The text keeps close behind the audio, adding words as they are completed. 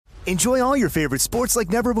Enjoy all your favorite sports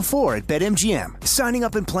like never before at BetMGM. Signing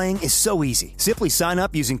up and playing is so easy. Simply sign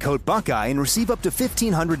up using code Buckeye and receive up to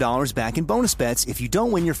 $1,500 back in bonus bets if you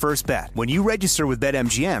don't win your first bet. When you register with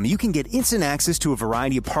BetMGM, you can get instant access to a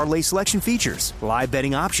variety of parlay selection features, live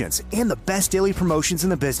betting options, and the best daily promotions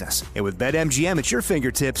in the business. And with BetMGM at your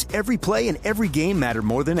fingertips, every play and every game matter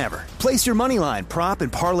more than ever. Place your moneyline, prop,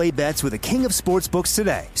 and parlay bets with the king of sportsbooks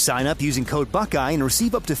today. Sign up using code Buckeye and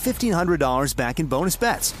receive up to $1,500 back in bonus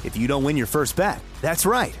bets if you don't win your first bet. That's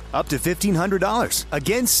right, up to $1,500.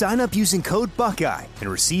 Again, sign up using code Buckeye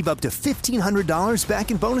and receive up to $1,500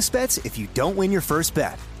 back in bonus bets if you don't win your first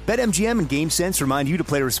bet. BetMGM and GameSense remind you to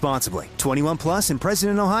play responsibly. 21 plus and present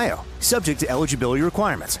in Ohio. Subject to eligibility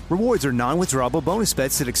requirements. Rewards are non-withdrawable bonus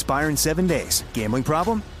bets that expire in 7 days. Gambling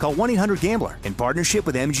problem? Call 1-800-GAMBLER in partnership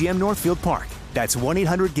with MGM Northfield Park. That's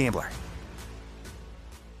 1-800-GAMBLER.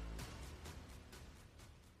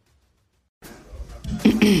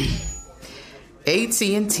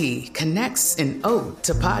 AT&T connects an ode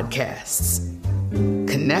to podcasts.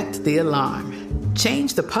 Connect the alarm.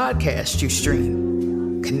 Change the podcast you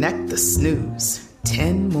stream. Connect the snooze.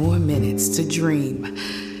 10 more minutes to dream.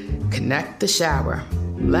 Connect the shower.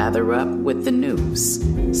 Lather up with the news.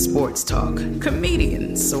 Sports talk,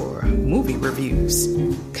 comedians, or movie reviews.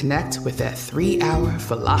 Connect with that 3-hour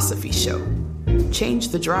philosophy show. Change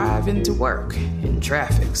the drive into work in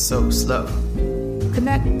traffic so slow.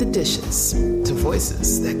 Connect the dishes to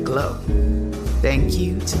voices that glow. Thank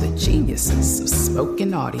you to the geniuses of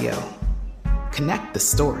spoken audio. Connect the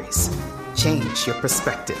stories. Change your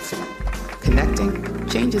perspective. Connecting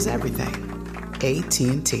changes everything.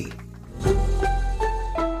 AT&T.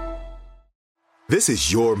 This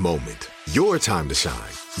is your moment, your time to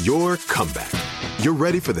shine, your comeback. You're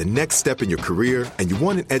ready for the next step in your career, and you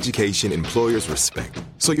want an education employers respect.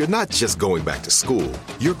 So you're not just going back to school,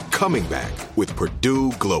 you're coming back with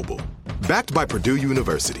Purdue Global. Backed by Purdue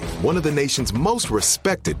University, one of the nation's most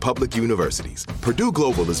respected public universities, Purdue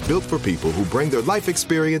Global is built for people who bring their life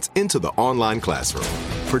experience into the online classroom.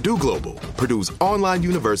 Purdue Global, Purdue's online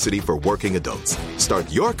university for working adults.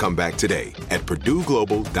 Start your comeback today at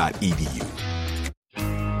purdueglobal.edu.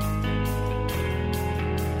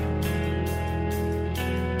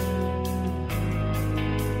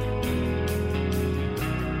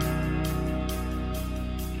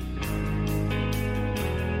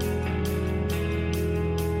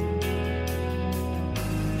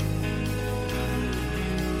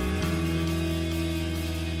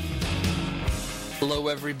 Hello,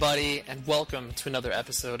 everybody, and welcome to another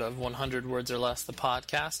episode of 100 Words or Less, the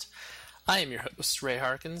podcast. I am your host, Ray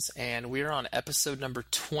Harkins, and we are on episode number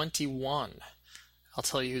 21. I'll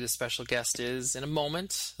tell you who the special guest is in a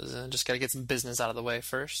moment. Just got to get some business out of the way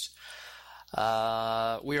first. We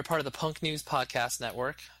are part of the Punk News Podcast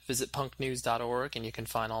Network. Visit punknews.org, and you can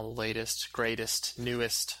find all the latest, greatest,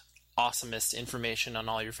 newest, awesomest information on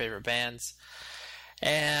all your favorite bands.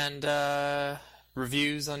 And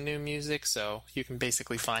reviews on new music, so you can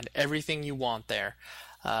basically find everything you want there.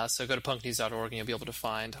 So go to punknews.org and you'll be able to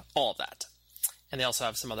find all of that. And they also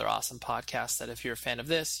have some other awesome podcasts that if you're a fan of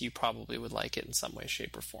this, you probably would like it in some way,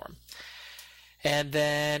 shape, or form. And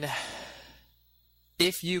then,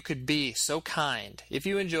 if you could be so kind, if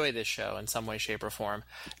you enjoy this show in some way, shape, or form,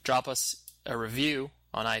 drop us a review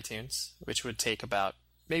on iTunes, which would take about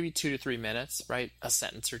maybe 2 to 3 minutes, write a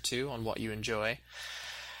sentence or two on what you enjoy.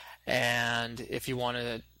 And if you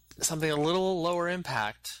wanted something a little lower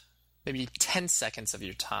impact, maybe 10 seconds of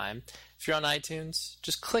your time, if you're on iTunes,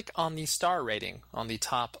 just click on the star rating on the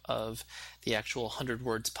top of the actual 100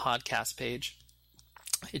 Words podcast page.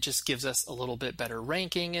 It just gives us a little bit better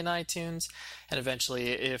ranking in iTunes. And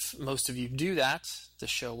eventually, if most of you do that, the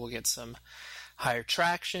show will get some higher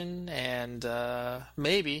traction, and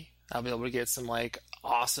maybe I'll be able to get some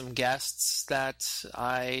awesome guests that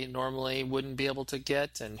I normally wouldn't be able to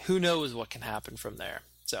get, and who knows what can happen from there.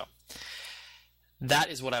 So that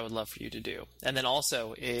is what I would love for you to do. And then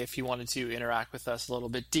also, if you wanted to interact with us a little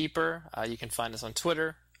bit deeper, you can find us on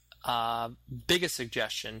Twitter. Biggest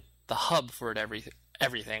suggestion, the hub for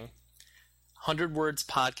everything,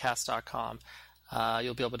 100wordspodcast.com.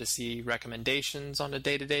 You'll be able to see recommendations on a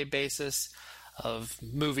day-to-day basis of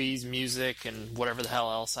movies, music, and whatever the hell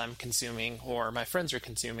else I'm consuming or my friends are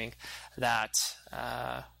consuming that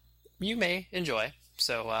you may enjoy.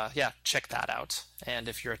 So, check that out. And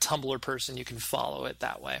if you're a Tumblr person, you can follow it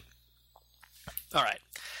that way. All right.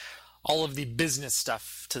 All of the business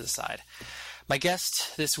stuff to the side. My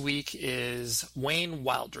guest this week is Wayne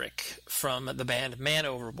Wildrick from the band Man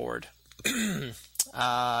Overboard.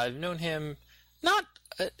 I've known him not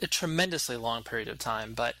a tremendously long period of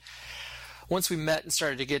time, but once we met and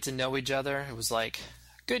started to get to know each other, it was like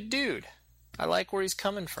good dude. I like where he's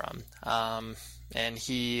coming from. And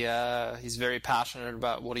he's very passionate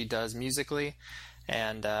about what he does musically.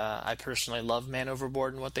 And I personally love Man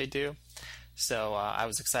Overboard and what they do. So I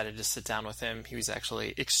was excited to sit down with him. He was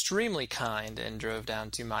actually extremely kind and drove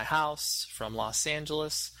down to my house from Los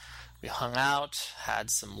Angeles. We hung out, had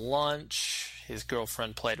some lunch. His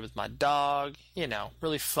girlfriend played with my dog.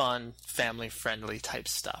 Really fun, family-friendly type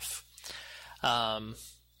stuff.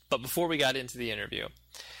 But before we got into the interview,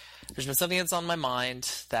 there's been something that's on my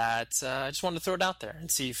mind that I just wanted to throw it out there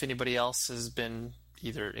and see if anybody else has been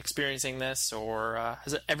either experiencing this or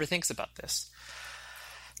ever thinks about this.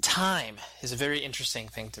 Time is a very interesting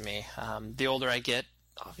thing to me. The older I get,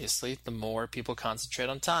 obviously, the more people concentrate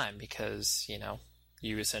on time because,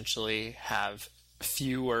 you essentially have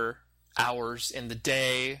fewer hours in the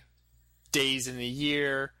day, days in the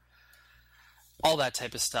year, all that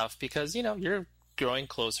type of stuff because, you're growing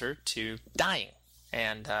closer to dying.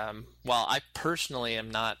 And while I personally am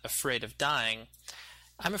not afraid of dying,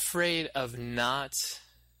 I'm afraid of not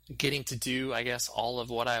getting to do, I guess, all of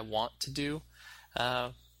what I want to do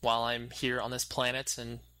while I'm here on this planet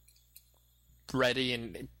and ready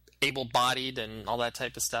and able-bodied and all that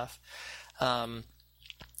type of stuff.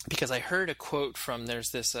 Because I heard a quote from, there's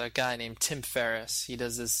this guy named Tim Ferriss. He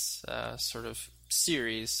does this sort of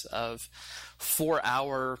series of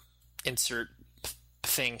 4-hour insert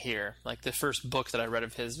thing here. Like the first book that I read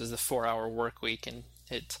of his was The 4-Hour Workweek, and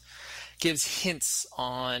it gives hints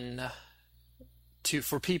on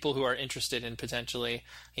for people who are interested in potentially,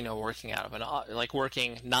 working out of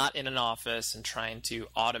working not in an office and trying to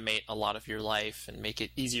automate a lot of your life and make it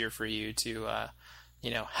easier for you to,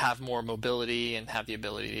 have more mobility and have the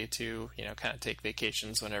ability to, kind of take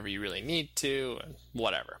vacations whenever you really need to and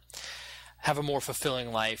whatever. Have a more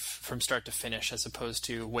fulfilling life from start to finish as opposed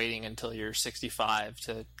to waiting until you're 65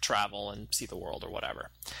 to travel and see the world or whatever.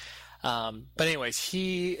 But anyways,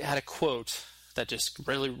 he had a quote that just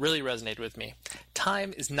really, really resonated with me.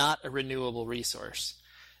 Time is not a renewable resource.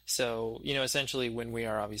 So, essentially when we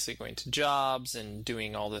are obviously going to jobs and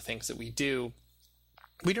doing all the things that we do,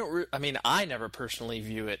 I never personally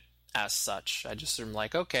view it as such. I just am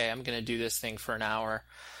like, okay, I'm going to do this thing for an hour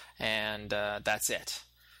and that's it.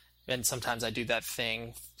 And sometimes I do that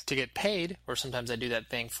thing to get paid, or sometimes I do that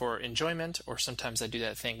thing for enjoyment, or sometimes I do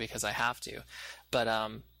that thing because I have to. But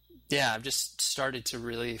I've just started to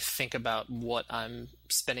really think about what I'm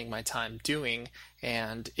spending my time doing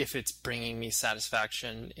and if it's bringing me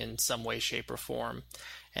satisfaction in some way, shape, or form.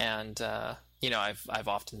 And, I've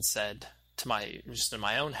often said just in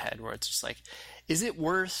my own head where it's just like, is it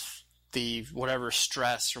worth the whatever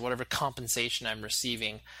stress or whatever compensation I'm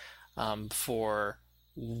receiving for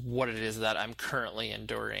what it is that I'm currently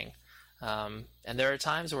enduring? And there are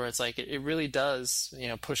times where it's like, it really does,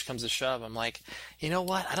 push comes to shove. I'm like, you know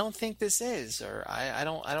what? I don't think this is, or I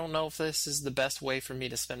don't know if this is the best way for me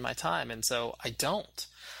to spend my time. And so I don't.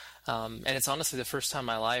 And it's honestly the first time in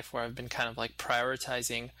my life where I've been kind of like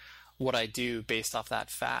prioritizing what I do based off that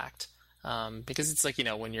fact. Because it's like,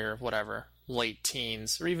 when you're late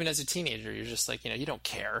teens, or even as a teenager, you're just like, you don't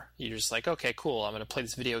care. You're just like, okay, cool. I'm going to play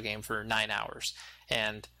this video game for 9 hours.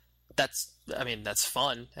 And that's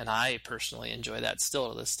fun. And I personally enjoy that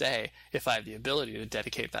still to this day, if I have the ability to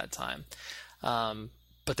dedicate that time.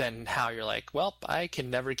 But then how you're like, well, I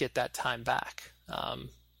can never get that time back.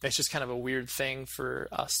 It's just kind of a weird thing for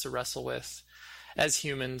us to wrestle with as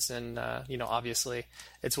humans. And, obviously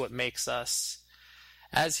it's what makes us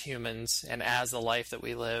as humans and as the life that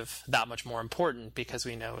we live that much more important, because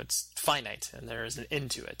we know it's finite and there is an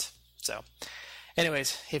end to it. So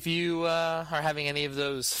anyways, if you are having any of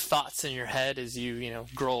those thoughts in your head as you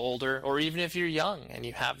grow older, or even if you're young and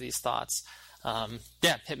you have these thoughts,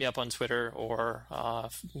 hit me up on Twitter or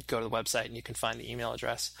go to the website and you can find the email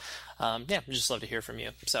address. I'd just love to hear from you.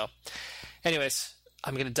 So anyways,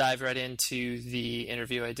 I'm going to dive right into the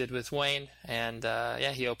interview I did with Wayne. And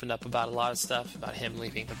he opened up about a lot of stuff about him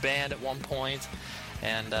leaving the band at one point,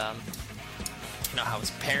 and how his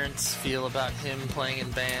parents feel about him playing in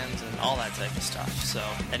bands and all that type of stuff. So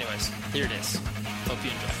anyways, here it is. Hope you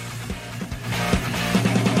enjoy.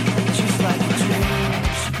 Just like a dream,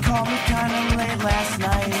 she called me kinda late last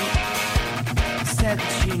night. Said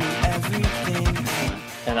that she knew everything.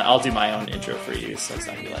 And I'll do my own intro for you, so it's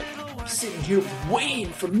not gonna be like, I'm sitting here with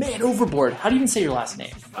Wayne from Man Overboard. How do you even say your last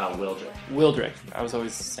name? Wildrick. Wildrick. I was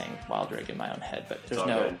always saying Wildrick in my own head, but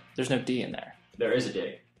there's no D in there. There is a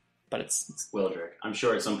D. But it's Wildrick. I'm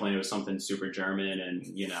sure at some point it was something super German, and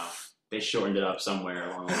they shortened it up somewhere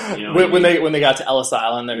along the way. When they got to Ellis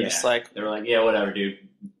Island, they were just like, they were like, yeah, whatever, dude.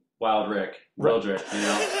 Wildrick, Wildrick,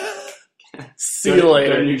 See you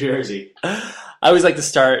later. Go to New Jersey. I always like to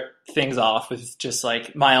start things off with just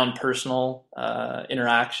like my own personal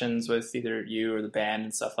interactions with either you or the band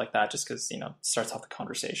and stuff like that, just because, you know, it starts off the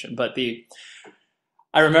conversation. But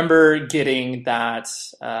I remember getting that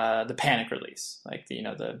the Panic release, like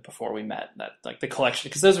the Before We Met, that like the collection,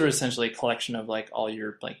 because those were essentially a collection of like all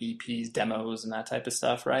your like EPs, demos, and that type of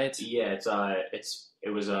stuff, right? Yeah,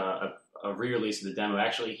 it was a re-release of the demo.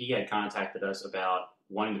 Actually, he had contacted us about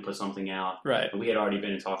wanting to put something out. Right. And we had already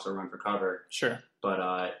been in talks with Run for Cover. Sure.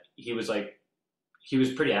 But he was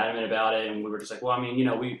pretty adamant about it, and we were just like, well, I mean, you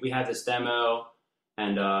know, we had this demo,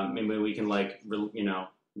 and maybe we can like,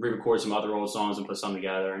 re-record some other old songs and put some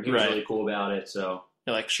together. And he was really cool about it. So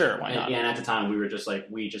you're like, sure, why not? Yeah, and at the time we were just like,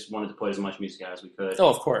 we just wanted to put as much music out as we could. Oh,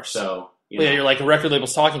 of course. So you're like, a record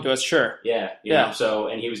label's talking to us, sure. Yeah, you know, so,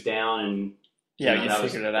 and he was down, and you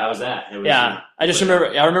figured it out. That was that. It was, I just remember.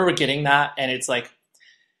 I remember getting that, and it's like,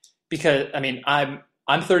 because I mean, I'm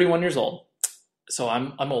 31 years old, so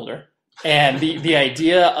I'm older, and the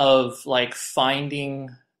idea of like finding,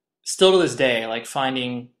 still to this day, like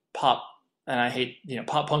finding pop, and I hate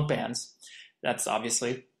pop punk bands. That's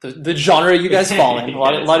obviously the genre you guys fall in. A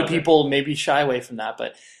lot of people maybe shy away from that,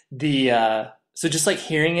 but so just like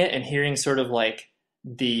hearing it and hearing sort of like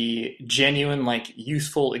the genuine like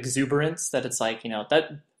youthful exuberance that it's like,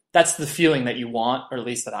 that's the feeling that you want, or at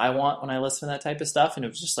least that I want when I listen to that type of stuff. And it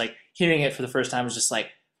was just like hearing it for the first time was just like,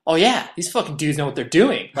 oh yeah, these fucking dudes know what they're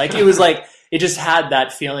doing. Like it was like, it just had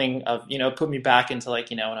that feeling of, put me back into like,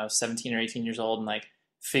 when I was 17 or 18 years old and like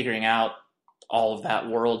figuring out all of that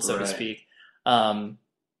world, so to speak. And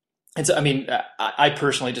so, I mean, I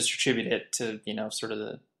personally just attribute it to, sort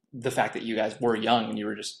of the fact that you guys were young and you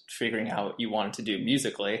were just figuring out what you wanted to do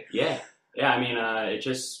musically. Yeah. I mean, it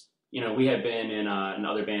just, we had been in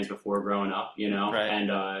other bands before growing up,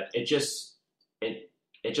 and it just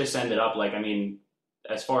ended up like, I mean,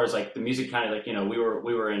 as far as like the music kind of like, we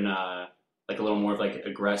were in like a little more of like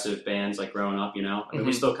aggressive bands like growing up, I mean,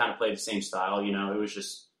 we still kind of played the same style, it was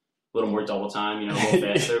just a little more double time, a little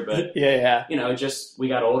faster, but it just, we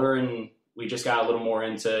got older and we just got a little more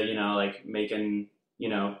into, like making,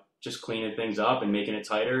 just cleaning things up and making it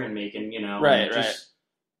tighter and making, just,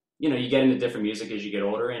 you get into different music as you get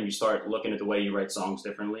older and you start looking at the way you write songs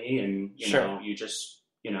differently and, you just,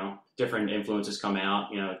 different influences come out,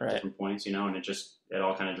 at different points, and it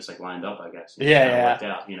all kind of just like lined up, I guess. Worked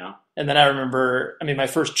out, And then I remember, I mean, my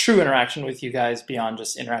first true interaction with you guys beyond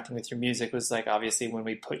just interacting with your music was like, obviously when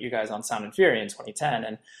we put you guys on Sound and Fury in 2010.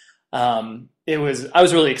 And I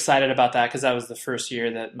was really excited about that because that was the first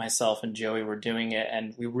year that myself and Joey were doing it.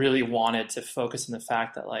 And we really wanted to focus on the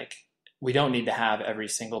fact that like, we don't need to have every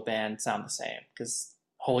single band sound the same because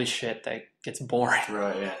holy shit, that gets boring.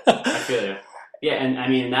 Right. Yeah. I feel you. Yeah. And I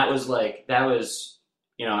mean, that was,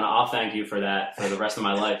 and I'll thank you for that for the rest of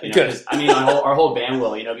my life. Because I mean, our whole band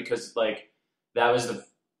will, because like that was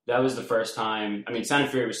the first time. I mean, Sound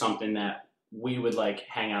and Fury was something that we would like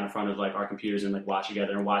hang out in front of like our computers and like watch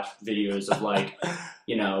together and watch videos of like,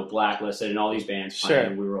 Blacklisted and all these bands playing.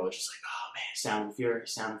 And we were always just like, oh man,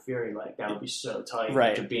 Sound and Fury, like that would be so tight.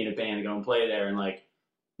 Right. To be in a band and go and play there, and like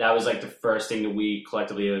that was like the first thing that we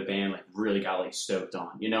collectively as a band like really got like stoked on.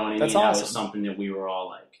 You know what I mean? That's awesome. That was something that we were all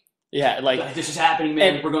like. Yeah, like this is happening,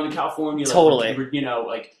 man. We're going to California. Like, totally.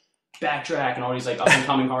 Like Backtrack and all these like up and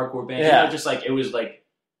coming hardcore bands. Yeah. Just like it was like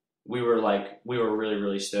we were really,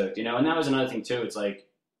 really stoked, And that was another thing too. It's like,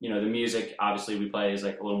 the music obviously we play is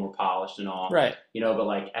like a little more polished and all. Right. But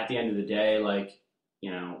like at the end of the day, like,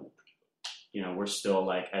 we're still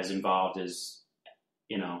like as involved as,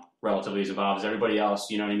 relatively as involved as everybody else,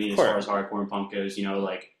 you know what I mean? As far as hardcore and punk goes,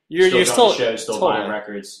 like you're still shows, still totally. buying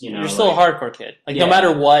records, You're still a hardcore kid. Like no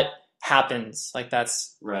matter what happens, like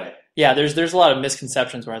that's right. Yeah, there's a lot of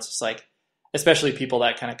misconceptions where it's just like, especially people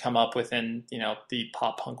that kind of come up within, the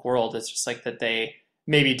pop punk world, it's just like that they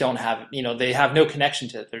maybe don't have, they have no connection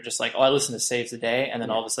to it. They're just like, oh, I listened to Saves the Day, and then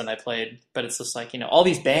all of a sudden I played, but it's just like, all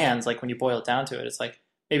these bands, like when you boil it down to it, it's like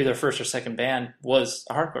maybe their first or second band was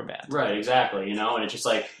a hardcore band. Right, exactly, and it's just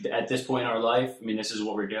like at this point in our life, I mean, this is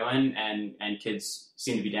what we're doing, and kids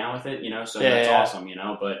seem to be down with it, so that's awesome,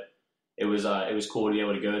 but it was cool to be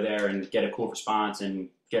able to go there and get a cool response and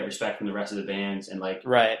get respect from the rest of the bands and like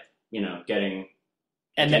getting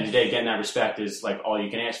that respect is like all you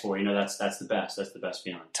can ask for. That's the best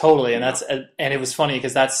feeling. Totally, and and it was funny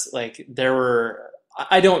because that's like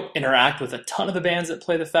I don't interact with a ton of the bands that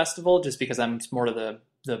play the festival just because I'm more to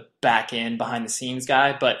the back end behind the scenes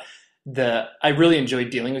guy, but I really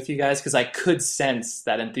enjoyed dealing with you guys because I could sense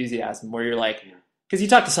that enthusiasm where you're like, because you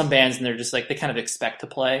talk to some bands and they're just like they kind of expect to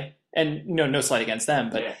play. And no slight against them,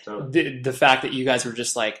 but totally. the fact that you guys were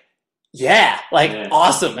just like, yeah, like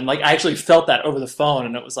awesome. And like, I actually felt that over the phone,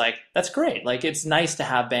 and it was like, that's great. Like, it's nice to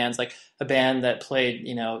have bands, like a band that played,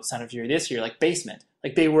 Sound of Fury this year, like Basement,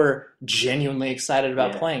 like they were genuinely excited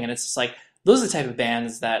about playing. And it's just like, those are the type of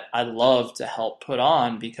bands that I love to help put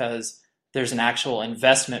on, because there's an actual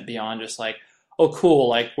investment beyond just like, oh, cool,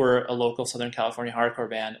 like we're a local Southern California hardcore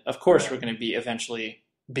band. Of course, we're going to be eventually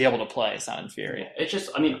be able to play Sound and Fury. It's just,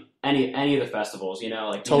 I mean, any of the festivals,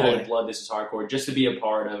 like totally. United Blood, This Is Hardcore, just to be a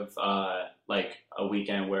part of like a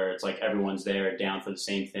weekend where it's like everyone's there down for the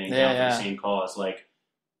same thing, down for the same cause, like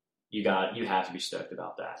you have to be stoked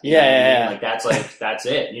about that. Yeah. Like that's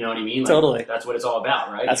it. You know what I mean? Like, totally. That's what it's all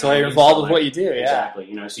about, right? That's why you're involved with what you do. Yeah.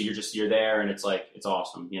 Exactly. So you're there, and it's like, it's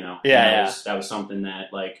awesome. That was something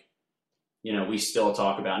that like, we still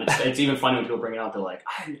talk about. And it's even funny when people bring it up. They're like,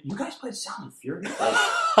 you guys played Sound and Fury? Like,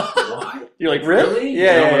 what? You're like, really?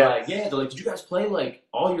 Yeah, we're like, yeah. They're like, did you guys play like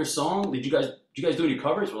all your songs? Did you guys do any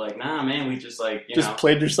covers? We're like, nah, man. We just like, just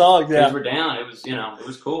played your songs. Yeah, we're down. It was, it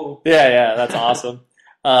was cool. Yeah. That's awesome.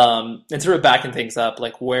 And sort of backing things up,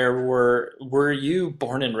 like where were you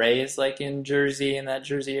born and raised, like in Jersey, in that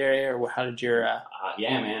Jersey area, or how did your?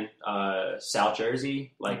 Yeah, man. South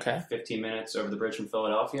Jersey, like 15 minutes over the bridge from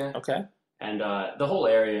Philadelphia. Okay. And the whole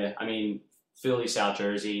area, I mean, Philly, South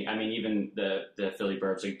Jersey, I mean, even the Philly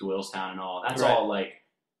burbs, like Doylestown and all, that's all like,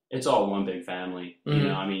 it's all one big family.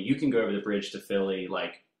 Mm-hmm. I mean, you can go over the bridge to Philly,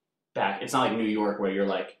 like back, it's not like New York where you're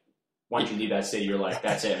like, once you leave that city, you're like,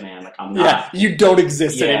 that's it, man. Like, I'm not. Yeah, you don't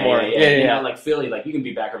exist anymore. Yeah. Like Philly, like you can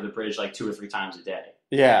be back over the bridge like 2 or 3 times a day.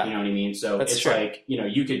 Yeah. You know what I mean? So that's it's true. like,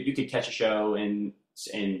 you could catch a show in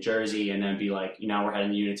Jersey and then be like, we're heading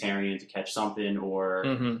to Unitarian to catch something,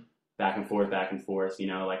 or back and forth.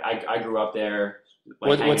 Like I grew up there.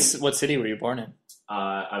 Like, what city were you born in?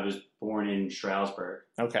 I was born in Stroudsburg.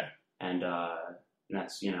 Okay. And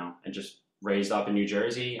that's, and just raised up in New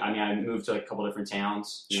Jersey. I mean, I moved to like a couple different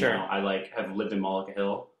towns. Sure. I like have lived in Mullica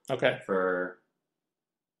Hill. Okay. For,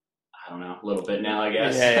 I don't know, a little bit now, I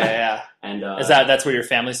guess. Yeah. And that's where your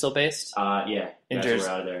family's still based? Yeah. In Jersey.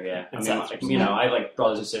 We're out of there, yeah. I mean, I have like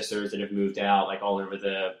brothers and sisters that have moved out like all over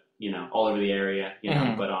the area,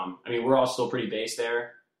 but I mean, we're all still pretty based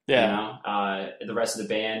there. Yeah. The rest of the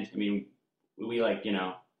band, I mean, we like,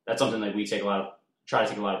 that's something that we try to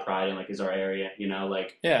take a lot of pride in, like, is our area,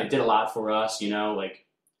 like it did a lot for us, like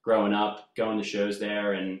growing up, going to shows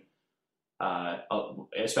there, and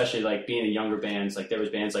especially like being in younger bands, like there was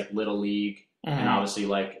bands like Little League, and obviously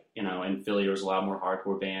like, in Philly there was a lot more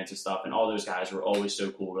hardcore bands and stuff, and all those guys were always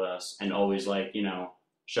so cool to us and always like,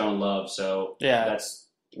 showing love. So that's,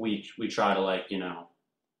 we try to like, you're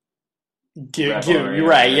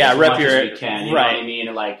right. Yeah. Rep your, we can, you know what I mean?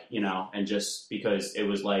 And like, and just because it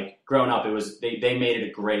was like growing up, it was, they made it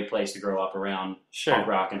a great place to grow up around punk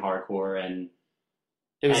rock and hardcore, and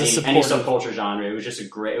it was any subculture genre. It was just a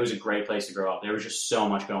great place to grow up. There was just so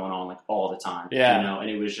much going on like all the time, and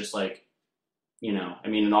it was just like, I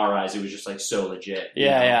mean, in our eyes, it was just like so legit.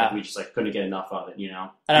 Like, we just like couldn't get enough of it,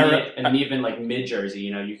 And then even like mid Jersey,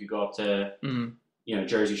 you could go up to,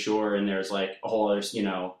 Jersey Shore, and there's like a whole other, you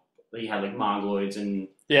had like Mongoloids and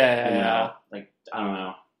like, I don't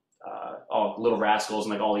know, all Little Rascals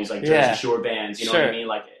and like all these like Jersey Shore bands, you know what I mean?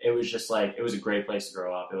 Like it was just like, it was a great place to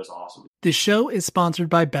grow up. It was awesome. This show is sponsored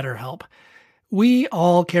by BetterHelp. We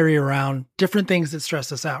all carry around different things that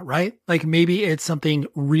stress us out, right? Like maybe it's something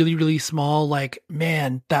really, really small, like,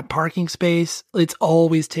 man, that parking space, it's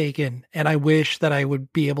always taken, and I wish that I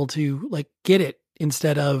would be able to like get it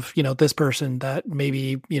instead of, this person that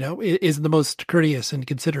maybe, isn't the most courteous and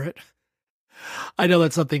considerate. I know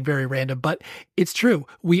that's something very random, but it's true.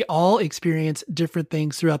 We all experience different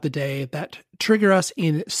things throughout the day that trigger us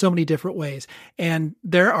in so many different ways. And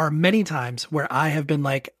there are many times where I have been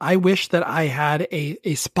like, I wish that I had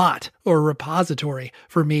a spot or a repository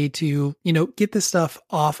for me to, get this stuff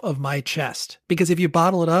off of my chest. Because if you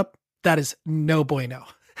bottle it up, that is no bueno.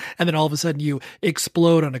 And then all of a sudden you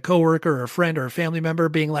explode on a coworker or a friend or a family member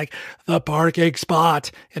being like, the parking spot.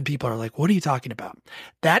 And people are like, what are you talking about?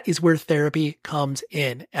 That is where therapy comes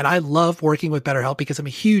in. And I love working with BetterHelp because I'm a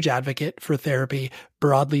huge advocate for therapy,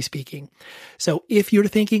 broadly speaking. So if you're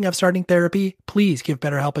thinking of starting therapy, please give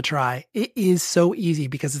BetterHelp a try. It is so easy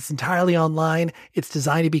because it's entirely online. It's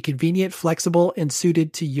designed to be convenient, flexible, and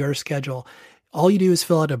suited to your schedule. All you do is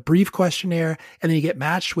fill out a brief questionnaire, and then you get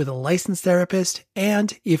matched with a licensed therapist.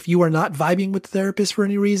 And if you are not vibing with the therapist for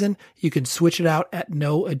any reason, you can switch it out at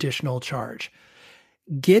no additional charge.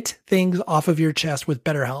 Get things off of your chest with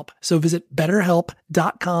BetterHelp. So visit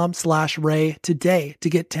betterhelp.com/Ray today to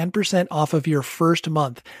get 10% off of your first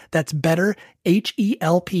month. That's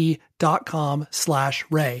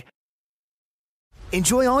betterhelp.com/Ray.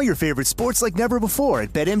 Enjoy all your favorite sports like never before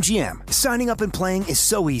at BetMGM. Signing up and playing is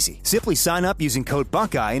so easy. Simply sign up using code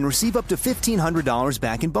Buckeye and receive up to $1,500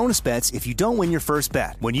 back in bonus bets if you don't win your first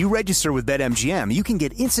bet. When you register with BetMGM, you can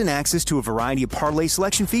get instant access to a variety of parlay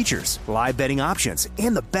selection features, live betting options,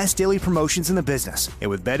 and the best daily promotions in the business. And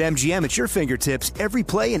with BetMGM at your fingertips, every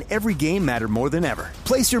play and every game matter more than ever.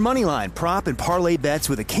 Place your moneyline, prop, and parlay bets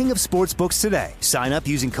with the king of sportsbooks today. Sign up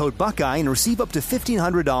using code Buckeye and receive up to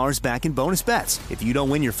 $1,500 back in bonus bets if you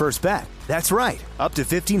don't win your first bet. That's right, up to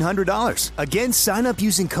 $1,500. Again, sign up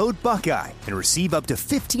using code Buckeye and receive up to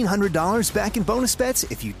 $1,500 back in bonus bets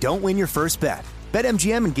if you don't win your first bet.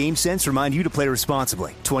 BetMGM and GameSense remind you to play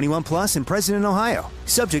responsibly. 21 plus and present in Ohio.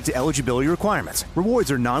 Subject to eligibility requirements.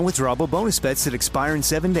 Rewards are non-withdrawable bonus bets that expire in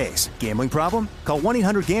 7 days. Gambling problem? Call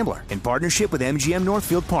 1-800-GAMBLER in partnership with MGM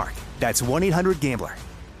Northfield Park. That's 1-800-GAMBLER.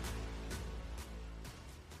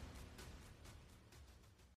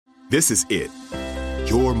 This is it.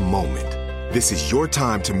 Your moment. This is your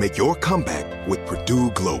time to make your comeback with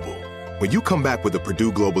Purdue Global. When you come back with a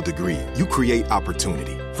Purdue Global degree, you create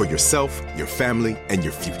opportunity for yourself, your family, and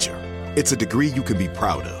your future. It's a degree you can be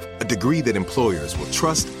proud of, a degree that employers will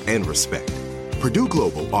trust and respect. Purdue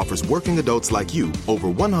Global offers working adults like you over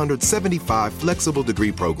 175 flexible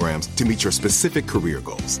degree programs to meet your specific career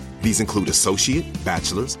goals. These include associate,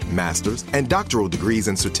 bachelor's, master's, and doctoral degrees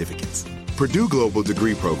and certificates. Purdue Global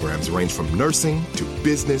degree programs range from nursing to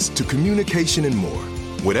business to communication and more.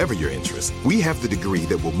 Whatever your interest, we have the degree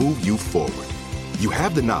that will move you forward. You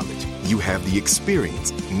have the knowledge, you have the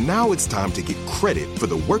experience. Now it's time to get credit for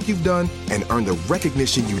the work you've done and earn the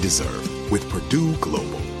recognition you deserve with Purdue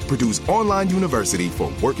Global, Purdue's online university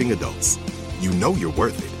for working adults. You know you're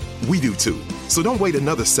worth it. We do too. So don't wait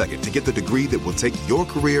another second to get the degree that will take your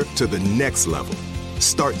career to the next level.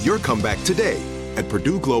 Start your comeback today at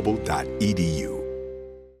purdueglobal.edu.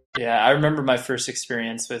 Yeah, I remember my first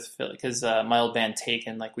experience with Philly because my old band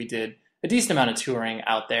Taken, like we did a decent amount of touring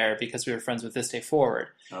out there because we were friends with This Day Forward.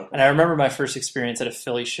 Okay. And I remember my first experience at a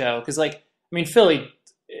Philly show because, like, I mean, Philly,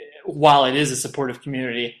 while it is a supportive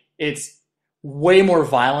community, it's way more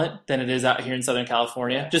violent than it is out here in Southern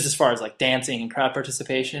California, just as far as like dancing and crowd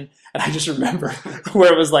participation. And I just remember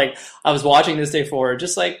where it was like I was watching This Day Forward,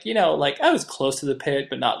 just like, you know, like I was close to the pit,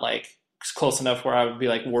 but not like close enough where I would be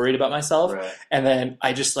like worried about myself. Right. And then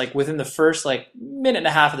I just like within the first like minute and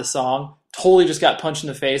a half of the song, totally just got punched in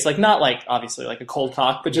the face. Like not like obviously like a cold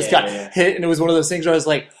cock, but just got hit. And it was one of those things where I was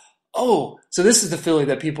like, oh, so this is the Philly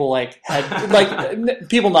that people like had like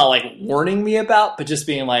people not like warning me about, but just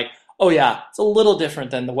being like, oh yeah, it's a little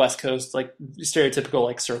different than the West Coast, like stereotypical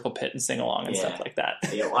like circle pit and sing along and stuff like that.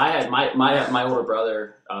 Yeah, well, I had my older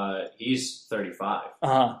brother, he's 35.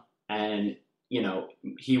 And you know,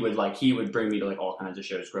 he would bring me to like all kinds of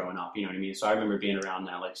shows growing up, you know what I mean? So I remember being around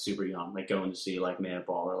that like super young, like going to see like Madball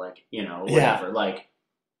or like, you know, whatever, like,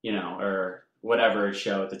 you know, or whatever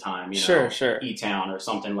show at the time, you know, E-Town or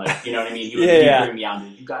something like, you know what I mean? He would bring me out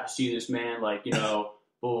and you got to see this, man, like, you know,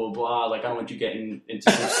 blah, blah, blah. Like, I don't want you getting into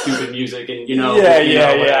some stupid music and, you know,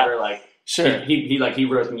 whatever. Like, he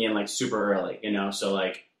wrote me in like super early, you know? So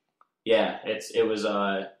like, yeah, it was,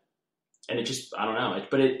 and it just, I don't know,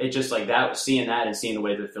 it just like that, seeing that and seeing the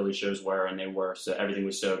way the Philly shows were, and they were, so everything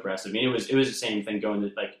was so aggressive. I mean, it was the same thing going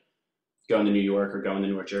to New York or going to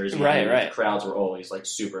New Jersey. Right. The crowds were always like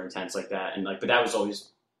super intense like that. And like, but that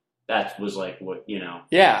was like what, you know.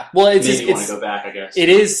 Yeah. Well, it's just, want to go back, I guess. It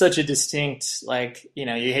is such a distinct, like, you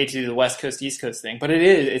know, you hate to do the West Coast, East Coast thing, but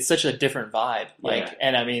it's such a different vibe. Like,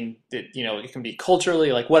 and I mean, you know, it can be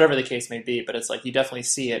culturally, like whatever the case may be, but it's like, you definitely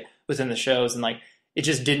see it within the shows, and like, it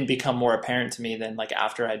just didn't become more apparent to me than like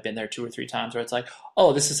after I'd been there 2 or 3 times, where it's like,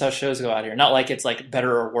 oh, this is how shows go out here. Not like it's like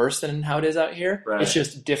better or worse than how it is out here. Right. It's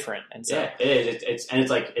just different. And so it is.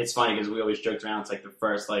 It's funny because we always joked around. It's like the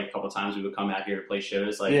first like couple of times we would come out here to play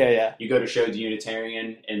shows. Like you go to shows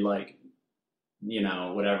Unitarian and like, you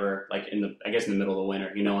know, whatever, like in the middle of the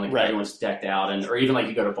winter, you know, like everyone's decked out, or even like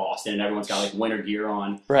you go to Boston and everyone's got like winter gear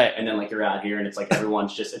on, right? And then like you're out here and it's like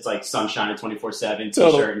everyone's just, it's like sunshine 24/7,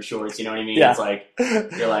 t-shirt and shorts, you know what I mean? Yeah. It's like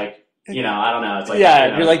you're like, you know, I don't know. It's like,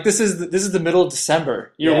 you're like, this is the middle of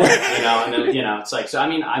December. You know, and then, you know, it's like, so I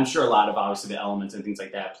mean, I'm sure a lot of obviously the elements and things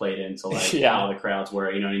like that played into like how the crowds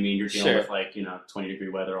were. You know what I mean? You're dealing with like, you know, 20-degree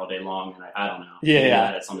weather all day long, and I don't know.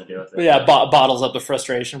 That had something to do with it. Yeah, bottles up the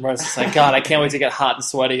frustration where it's just like, God, I can't wait to get hot and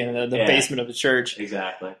sweaty in the basement of the church.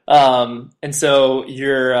 Exactly. And so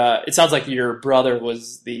it sounds like your brother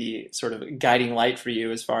was the sort of guiding light for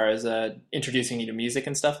you as far as introducing you to music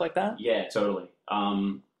and stuff like that. Yeah, totally.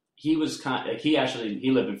 He was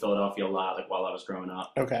he lived in Philadelphia a lot, like while I was growing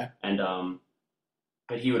up. Okay. And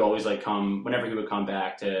but he would always like come whenever he would come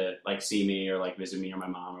back to like see me or like visit me or my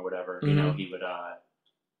mom or whatever. You know, he would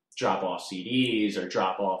drop off CDs or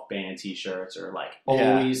drop off band T-shirts or like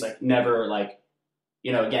always like never like,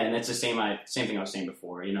 you know, again, that's the same thing I was saying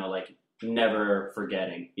before. You know, like never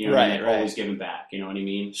forgetting. You know, like, always giving back. You know what I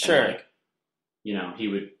mean? Sure. And, like, you know, he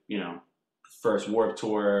would, you know, first Warped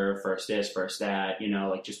Tour, first this, first that. You know,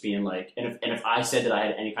 like just being like, and if I said that I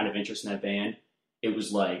had any kind of interest in that band, it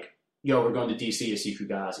was like, yo, we're going to DC to see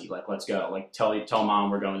Fugazi. Like, let's go. Like, tell mom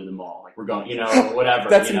we're going to the mall. Like, we're going, you know, whatever.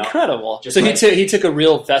 That's you know? incredible. Just so like, he took a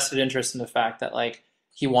real vested interest in the fact that like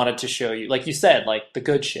he wanted to show you, like you said, like the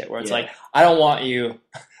good shit. Where it's like, I don't want you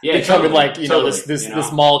becoming like know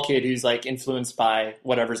this mall kid who's like influenced by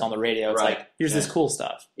whatever's on the radio. It's like here's this cool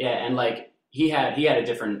stuff. Yeah, and like he had a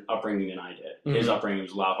different upbringing than I did. His upbringing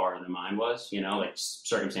was a lot harder than mine was. You know, like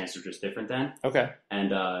circumstances were just different then. Okay, and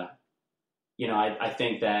you know, I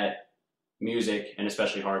think that music and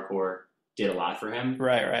especially hardcore did a lot for him,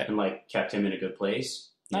 right, and like kept him in a good place.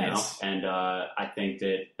 You know? And I think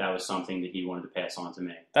that was something that he wanted to pass on to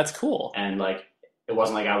me. That's cool. And like, it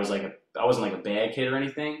wasn't like I wasn't like a bad kid or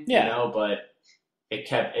anything, you know, but it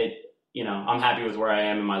kept it, you know, I'm happy with where I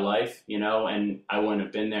am in my life, you know, and I wouldn't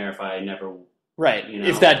have been there if I never, you know,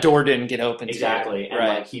 if that door didn't get open. Exactly. And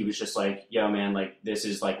like, he was just like, yo man, like this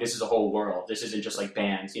is a whole world. This isn't just like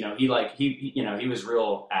bands, you know, he you know, he was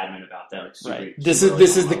real adamant about that. Like, super, this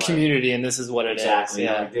is the community and this is what it is. Exactly.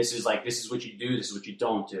 Yeah. Like, this is what you do. This is what you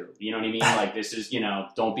don't do. You know what I mean? Like, this is, you know,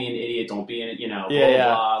 don't be an idiot. Don't be an, you know, blah,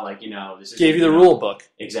 blah, like, you know, this is. Gave you the rule book.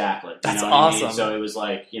 Exactly. That's you know what awesome. I mean? So it was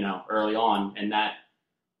like, you know, early on and that,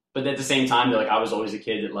 but at the same time, like, I was always a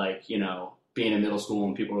kid that like, you know, being in middle school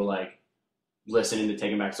and people were like, listening to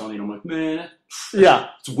Taking Back Sunday, and I'm like, man,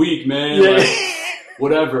 it's weak, man. Like,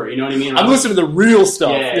 whatever, you know what I mean? I'm listening to the real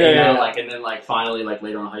stuff. Yeah. Like, and then like finally, like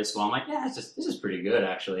later on in high school, I'm like, this is pretty good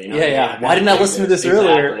actually. You know? Why didn't I listen to this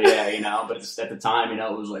earlier? Yeah, you know. But at the time, you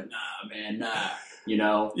know, it was like, nah, man, nah. You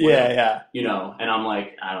know, you know, and I'm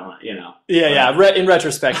like, I don't know, you know. In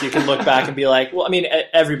retrospect, you can look back and be like, well, I mean,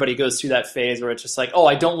 everybody goes through that phase where it's just like, oh,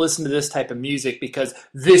 I don't listen to this type of music because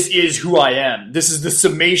this is who I am. This is the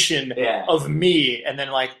summation of me. And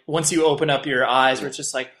then like, once you open up your eyes, where it's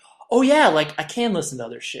just like, oh yeah, like I can listen to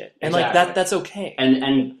other shit, and like that's okay.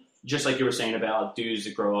 And just like you were saying about dudes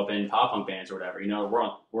that grow up in pop punk bands or whatever, you know,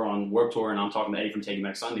 we're on Warped Tour and I'm talking to Eddie from Taking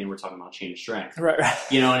Back Sunday and we're talking about Chain of Strength. Right.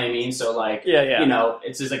 You know what I mean? So like, you know,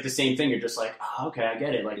 it's just like the same thing. You're just like, oh, okay, I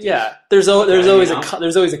get it. Like, there's always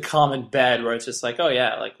a common bed where it's just like, oh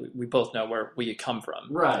yeah, like we both know where you come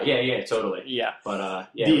from. Right. Yeah. Totally. Yeah.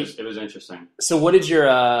 But it was interesting. So what did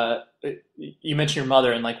your you mentioned your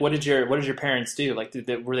mother and like what did your parents do? Like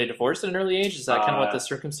were they divorced at an early age? Is that kind of what the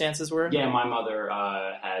circumstances were? Yeah, my mother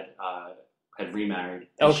had remarried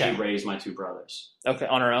and she raised my two brothers. Okay,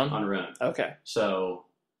 on her own? On her own. Okay. So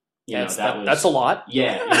that's a lot.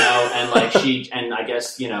 Yeah, you know, and like and I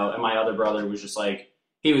guess, you know, and my other brother was just like,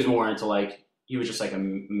 he was more into like, he was just like a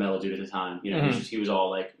metal dude at the time, you know, he was all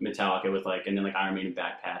like Metallica with like, and then like Iron Maiden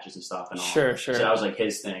back patches and stuff and all. Sure. So that was like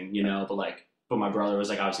his thing, you know, but my brother was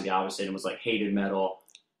like obviously the opposite and was like hated metal,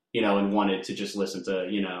 you know, and wanted to just listen to,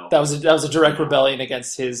 you know. That was a direct rebellion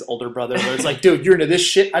against his older brother where it's like, dude, you're into this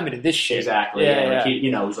shit, I'm into this shit. Exactly. Yeah. Like he, you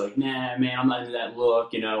know, was like, nah, man, I'm not into that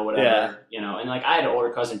look, you know, whatever. You know, and like I had an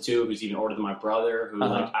older cousin too who's even older than my brother who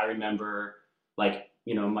like I remember like,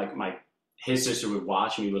 you know, his sister would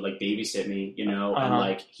watch me, would like babysit me, you know, and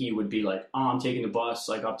like he would be like, oh, I'm taking the bus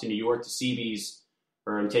like up to New York to CB's.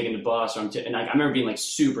 Or I'm taking the bus, or and I remember being like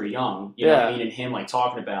super young, you know what I mean, and him like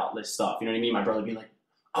talking about this stuff, you know what I mean? My brother being like,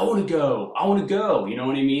 I want to go, you know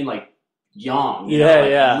what I mean? Like young, you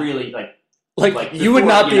know, really like you would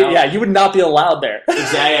not be, you would not be allowed there.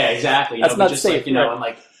 Exactly. You That's know, not just safe, like, you know, and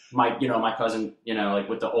like my cousin, you know, like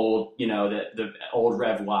with the old, you know, the old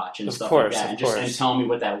Rev watch and stuff like that, and telling me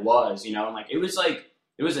what that was, you know, and like it was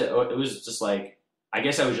just like. I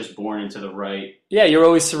guess I was just born into the right. Yeah, you're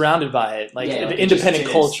always surrounded by it, like the independent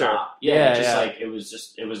culture. Like it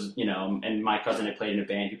was, you know. And my cousin had played in a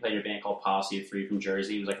band. He played in a band called Policy of Three from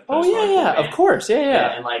Jersey. He was like a band. Of course,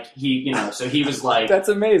 yeah. And like he, you know, so he was like that's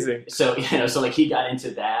amazing. So you know, so like he got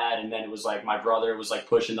into that, and then it was like my brother was like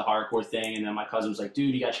pushing the hardcore thing, and then my cousin was like,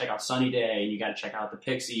 dude, you got to check out Sunny Day, and you got to check out the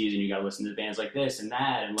Pixies, and you got to listen to bands like this and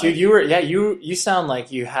that. And like, dude, you sound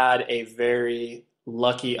like you had a very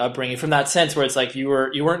lucky upbringing from that sense where it's like you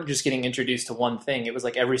weren't just getting introduced to one thing. It was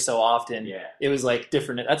like every so often it was like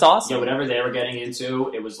different. That's awesome. Yeah, whatever they were getting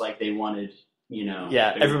into, it was like they wanted, you know,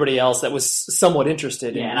 everybody else that was somewhat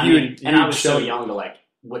interested and I was so young to like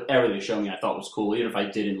whatever they showed me, I thought was cool, even if I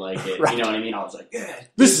didn't like it. Right. You know what I mean? I was like, yeah,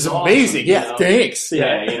 this is awesome, amazing. you Yeah, know? thanks.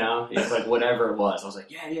 Yeah, you know, it's like whatever it was. I was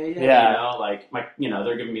like, yeah. You know, like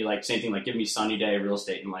they're giving me like same thing, like giving me Sunny Day real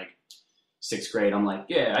estate in like 6th grade. I'm like,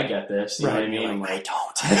 yeah, I get this. You know what I mean? I'm like,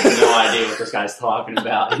 I have no idea what this guy's talking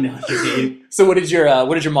about. You know what I mean? So what did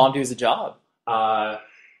your mom do as a job?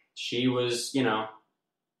 She was, you know,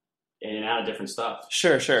 in and out of different stuff.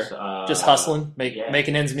 Sure. Just hustling,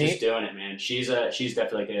 making ends meet. Just doing it, man. She's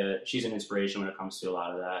definitely she's an inspiration when it comes to a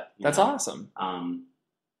lot of that. That's awesome.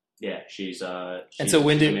 Yeah, she's and so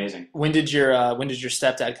amazing. When did your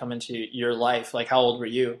stepdad come into your life? Like, how old were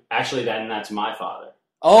you? Actually, that's my father.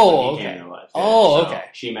 Oh, okay. Came in life. Oh, so okay.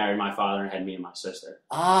 She married my father and had me and my sister.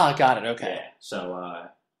 Ah, got it. Okay. Yeah. So,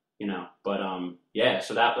 you know, but yeah.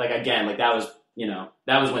 So that that was, you know,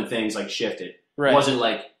 that was when things like shifted. Right. It wasn't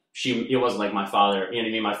like it wasn't like my father. You know what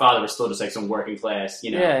I mean? My father was still just like some working class,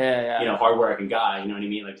 you know, yeah. you know, hardworking guy. You know what I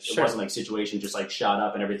mean? Like it Sure. wasn't like situation just like shot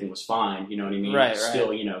up and everything was fine. You know what I mean? Right.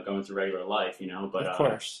 Still, you know, going through regular life. You know, but of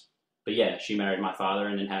course. But yeah, she married my father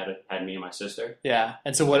and then had me and my sister. Yeah.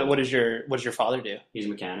 And so what does your father do? He's a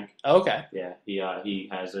mechanic. Oh, okay. Yeah. He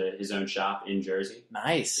has his own shop in Jersey.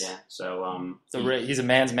 Nice. Yeah. So he's a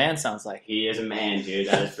man's man, sounds like. He is a man, dude.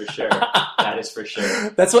 That is for sure. That is for sure.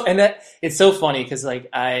 That's what, and that it's so funny because like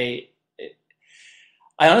I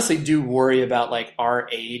honestly do worry about like our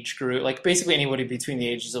age group, like basically anybody between the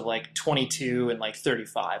ages of like 22 and like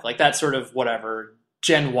 35, like that sort of whatever.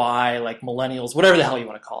 Gen Y, like millennials, whatever the hell you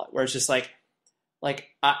want to call it, where it's just like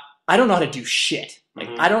I don't know how to do shit. Like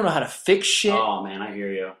I don't know how to fix shit. Oh man, I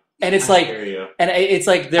hear you. And it's I hear you. And it's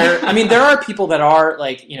like there are people that are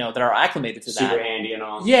like, you know, that are acclimated to that. Super handy and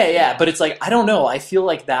all. Yeah. But it's like, I don't know. I feel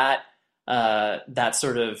like that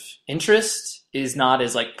sort of interest is not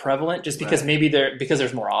as like prevalent just because maybe because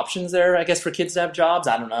there's more options there, I guess, for kids to have jobs.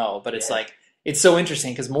 I don't know. But it's like, it's so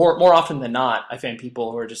interesting because more often than not, I find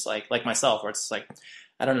people who are just like myself, where it's like,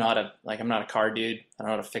 I don't know how to, like, I'm not a car dude. I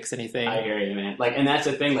don't know how to fix anything. I hear you, man. Like, and that's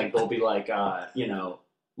the thing. Like, they'll be like, you know,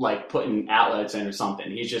 like putting outlets in or something.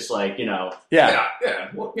 He's just like, you know, yeah.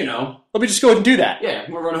 Well, you know, let me just go ahead and do that. Yeah,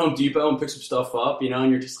 we'll run to Home Depot and pick some stuff up, you know,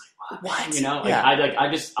 and you're just like, what? You know, like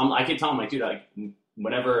I keep telling him, like, dude, like,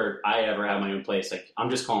 whenever I ever have my own place, like, I'm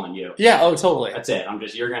just calling you. Yeah. Oh, totally. That's it.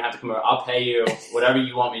 You're gonna have to come over. I'll pay you whatever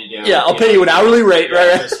you want me to do. Yeah, I'll pay you an hourly rate,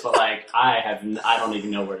 right? But like, I don't even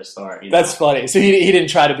know where to start. You know? That's funny. So he didn't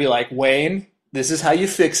try to be like, Wayne, this is how you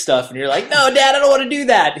fix stuff, and you're like, no, Dad, I don't want to do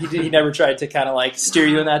that. He never tried to kind of like steer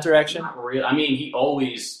you in that direction. Not really. I mean, he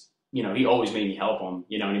always made me help him.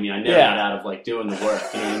 You know what I mean? I never got out of like doing the work.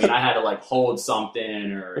 You know what I mean? I had to like hold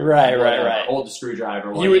something or right. hold the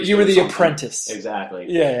screwdriver. You were the apprentice. Exactly.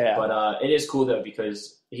 Yeah. But it is cool though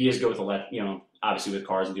because he is good with obviously with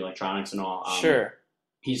cars and the electronics and all. Sure.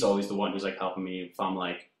 He's always the one who's like helping me if I'm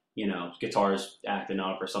like, you know, guitar's acting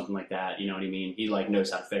up or something like that. You know what I mean? He like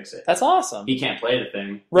knows how to fix it. That's awesome. He can't play the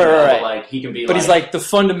thing, right? But like he can be. But he's like the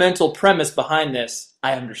fundamental premise behind this.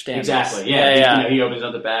 I understand. Exactly. This. Yeah. You know, he opens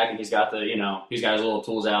up the back and he's got he's got his little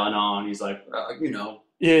tools out and all, and he's like, you know.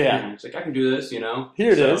 Yeah. He's like, I can do this. You know.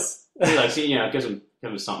 Here it is. He like, you know, it gives him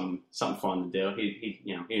something fun to do. He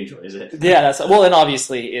he enjoys it. Yeah. And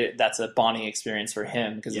obviously that's a bonding experience for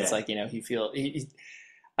him because it's like, you know,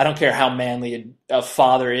 I don't care how manly a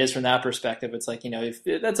father is from that perspective. It's like, you know,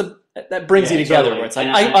 that brings you together. Totally. Where it's like,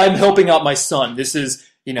 I'm helping out my son. This is,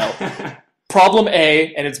 you know, problem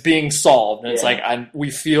A, and it's being solved. And it's like we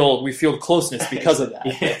feel closeness because of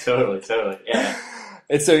that. Yeah, totally. Yeah.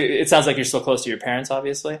 So it sounds like you're still close to your parents,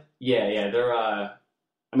 obviously. Yeah. They're.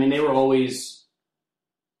 I mean, they always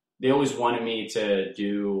wanted me to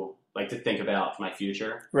do like to think about my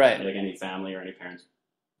future, right? Like any family or any parents.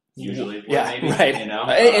 Usually, maybe, right? You know,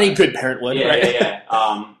 any good parent would, right?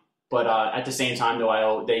 Yeah. But at the same time,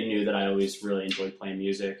 though, they knew that I always really enjoyed playing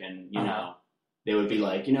music, and you know, they would be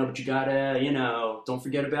like, you know, but you gotta, you know, don't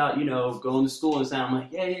forget about, you know, going to school and stuff. I'm like,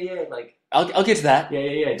 yeah, like I'll get to that.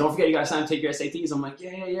 Yeah. Don't forget you gotta sign up to take your SATs. I'm like,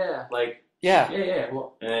 yeah, like yeah.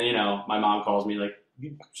 Well, and then you know, my mom calls me like,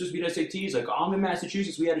 you supposed to be at SATs. Like, I'm in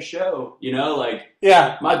Massachusetts. We had a show. You know, like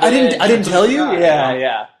I didn't tell you.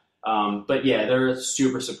 Yeah. But yeah, they're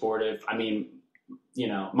super supportive. I mean, you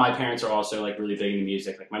know, my parents are also like really big into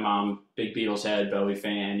music. Like my mom, big Beatles head, Bowie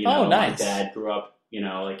fan. You know, nice. My dad grew up, you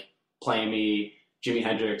know, like playing me Jimi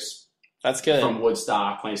Hendrix. That's good. From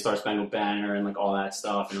Woodstock, playing Star Spangled Banner and like all that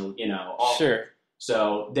stuff, and you know, sure.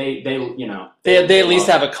 So they you know they at least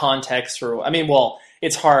have a context for. I mean, well,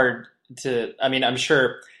 it's hard to. I mean, I'm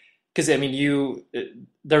sure because I mean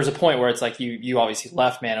there's a point where it's like you obviously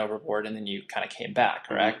left Man Overboard and then you kind of came back,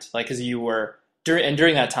 correct? Mm-hmm. Like because you were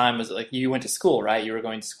during that time, was it like you went to school, right? You were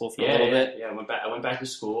going to school for a little bit. Yeah, I went back to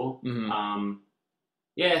school. Mm-hmm.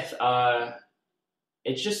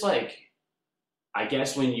 It's just like, I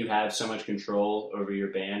guess when you have so much control over your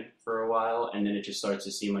band for a while, and then it just starts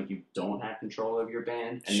to seem like you don't have control over your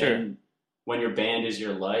band, and then when your band is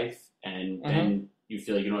your life, and then you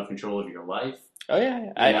feel like you don't have control over your life. Oh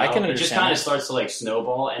yeah, I can understand. It just kind of starts to like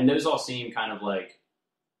snowball, and those all seem kind of like,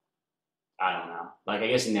 I don't know. Like, I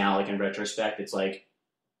guess now, like in retrospect, it's like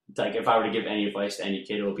if I were to give any advice to any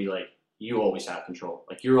kid, it would be like, you always have control.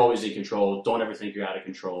 Like, you're always in control. Don't ever think you're out of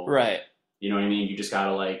control. Right. You know what I mean? You just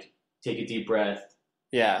gotta like take a deep breath.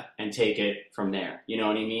 Yeah. And take it from there. You know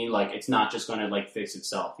what I mean? Like, it's not just going to like fix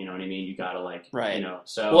itself. You know what I mean? You got to like, right. You know,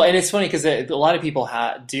 so. Well, and it's funny because a lot of people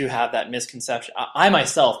do have that misconception. I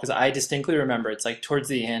myself, because I distinctly remember it's like towards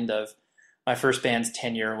the end of my first band's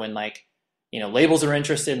tenure when like, you know, labels were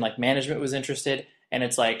interested and like management was interested. And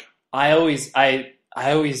it's like, I always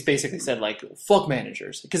basically said like, fuck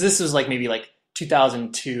managers. Because this was like maybe like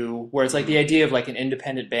 2002, where it's like the idea of like an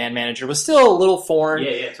independent band manager was still a little foreign.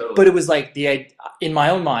 Yeah, totally. But it was like in my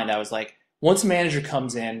own mind, I was like, once a manager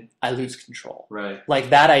comes in, I lose control. Right.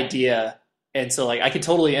 Like that idea. And so like I could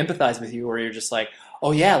totally empathize with you where you're just like,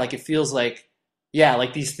 oh yeah, like it feels like, yeah,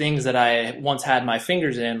 like these things that I once had my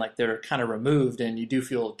fingers in, like they're kind of removed and you do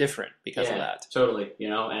feel different because of that. Totally. You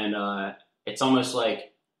know, and it's almost like,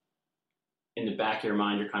 in the back of your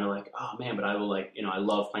mind, you're kind of like, oh man, but I will like, you know, I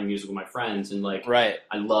love playing music with my friends and like, right.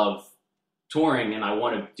 I love touring and I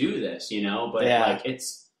want to do this, you know, but like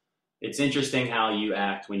it's interesting how you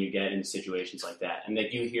act when you get in situations like that. And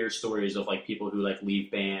that you hear stories of like people who like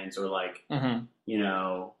leave bands or like, you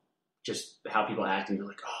know, just how people act and you're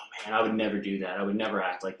like, oh man, I would never do that. I would never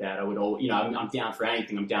act like that. I would, you know, I'm down for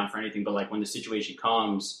anything. I'm down for anything. But like when the situation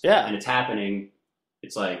comes and it's happening,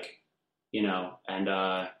 it's like, you know, and,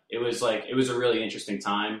 it was a really interesting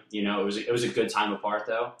time, you know, it was a good time apart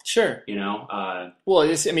though. Sure. You know, well,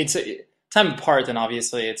 it's time apart, then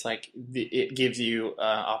obviously it's like it gives you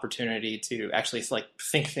opportunity to actually like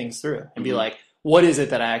think things through and be like, what is it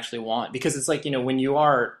that I actually want? Because it's like, you know, when you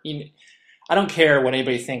are, I don't care what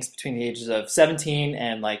anybody thinks between the ages of 17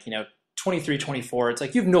 and like, you know, 23, 24, it's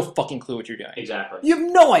like, you have no fucking clue what you're doing. Exactly. You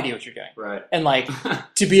have no idea what you're doing. Right. And like,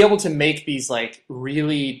 to be able to make these like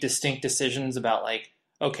really distinct decisions about like,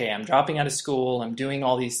 okay, I'm dropping out of school, I'm doing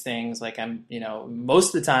all these things, like I'm, you know,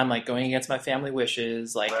 most of the time, like going against my family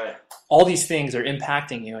wishes, like all these things are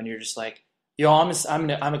impacting you and you're just like, yo, I'm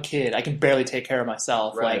a kid, I can barely take care of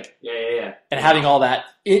myself. Right. Like, yeah. And having all that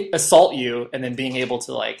assault you and then being able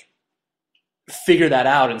to like figure that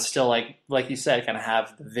out and still like you said, kind of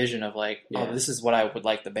have the vision of like, oh, this is what I would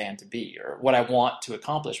like the band to be or what I want to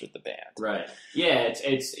accomplish with the band. Right. Yeah.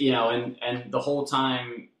 It's, you know, and the whole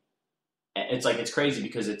time, it's like, it's crazy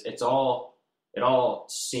because it all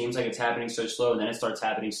seems like it's happening so slow and then it starts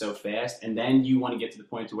happening so fast. And then you want to get to the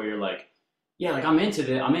point to where you're like, yeah, like I'm into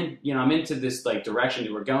this like direction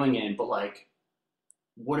that we're going in, but like,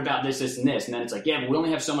 what about this, and this? And then it's like, yeah, but we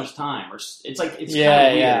only have so much time. Or it's like, it's kind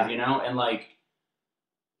of weird, you know? And like,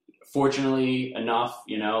 fortunately enough,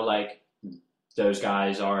 you know, like those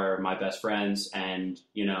guys are my best friends and,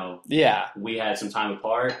 you know, we had some time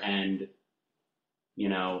apart and, you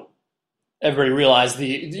know, everybody realized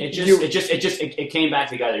it came back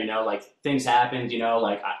together, you know, like things happened, you know,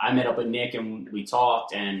 like I met up with Nick and we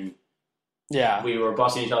talked and we were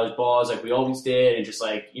busting each other's balls like we always did. And just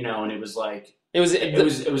like, you know, and it was like, it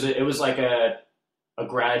was like a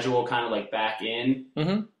gradual kind of like back in,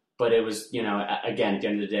 but it was, you know, again, at the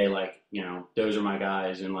end of the day, like, you know, those are my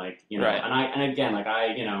guys and like, you know, and again, like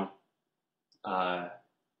I, you know,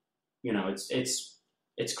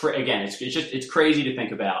 it's crazy to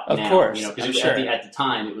think about. Of now, course, you know, because at the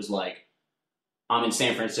time it was like I'm in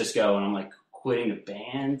San Francisco and I'm like quitting the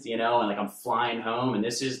band, you know, and like I'm flying home and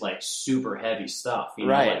this is like super heavy stuff, you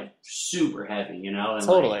know, like super heavy, you know, and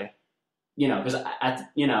totally. Like, you know, because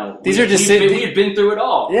you know, we had been through it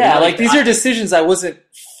all. Yeah, you know, like these are decisions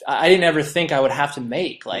I didn't ever think I would have to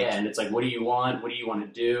make. Like, and it's like, what do you want? What do you want to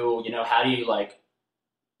do? You know, how do you like,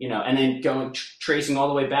 you know, and then going tracing all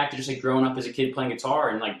the way back to just like growing up as a kid playing guitar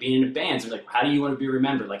and like being in bands. And like, how do you want to be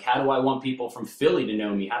remembered? Like, how do I want people from Philly to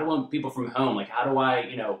know me? How do I want people from home? Like, how do I,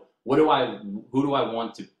 you know, who do I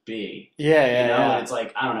want to be? Yeah, you know? And it's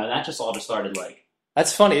like, I don't know. That just all just started like.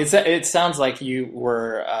 That's funny. It sounds like you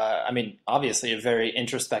were, I mean, obviously a very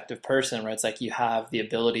introspective person where it's like you have the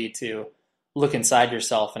ability to look inside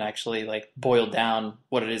yourself and actually like boil down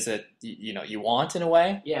what it is that, you know, you want in a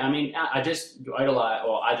way. Yeah. I mean, I just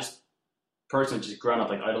personally just grown up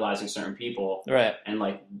like idolizing certain people. Right. And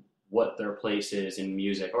like what their place is in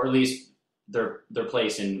music, or at least their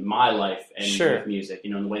place in my life and Sure. with music,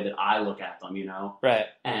 in the way that I look at them, Right.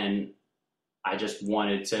 And I just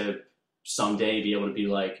wanted to someday be able to be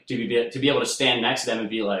like, to be able to stand next to them and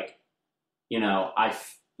be like, I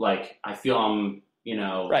feel I'm,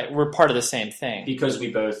 Right. We're part of the same thing. because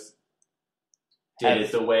we both did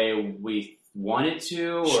it the way we wanted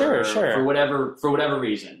to, or Sure. for whatever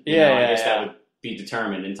reason. I guess that would be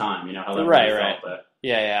determined in time, however we felt, but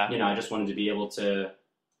Yeah. I just wanted to be able to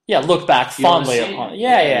Look back be able to fondly stand, upon it.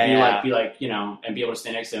 and be like, and be able to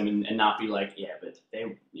stand next to them and not be like, yeah, but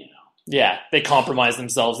they, Yeah, they compromised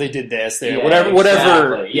themselves. They did this. They, Yeah, whatever.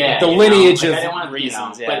 exactly. Yeah, the lineage like, of I didn't want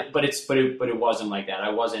reasons. but it wasn't like that. I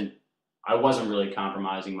wasn't really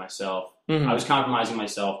compromising myself. Mhm. I was compromising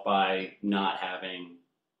myself by not having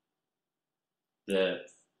the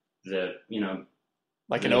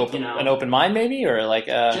like an open mind, maybe, or like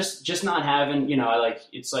just not having,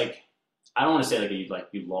 it's like, I don't want to say like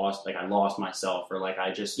you lost, like I lost myself, or like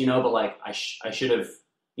I just, but like I should have,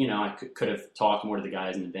 I could have talked more to the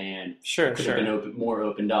guys in the band. Sure. Could have been more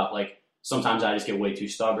opened up. Like sometimes I just get way too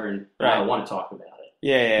stubborn. And I don't want to talk about it.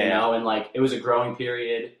 Yeah. And like it was a growing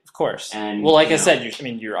period. Of course. And well, like I said,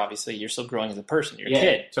 you're obviously you're still growing as a person. You're a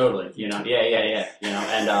kid. Totally. Yeah.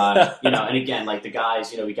 And and again, like the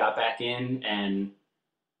guys, we got back in, and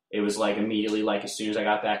it was like immediately, like as soon as I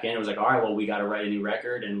got back in, it was like, all right, well, we got to write a new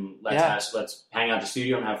record, and let's hang out at the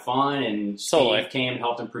studio and have fun. And Steve came and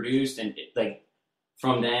helped and produced, and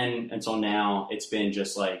from then until now, it's been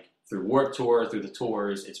just like through Warped Tour, through the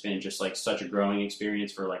tours, it's been just like such a growing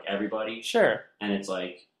experience for like everybody. Sure. And it's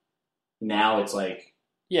like now it's like,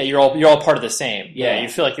 yeah, you're all part of the same. Yeah. You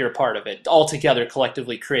feel like you're a part of it, all together,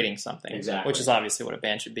 collectively creating something. Exactly. Which is obviously what a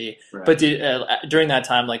band should be. Right. But during that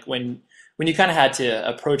time, like when you kind of had to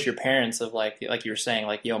approach your parents of like you were saying,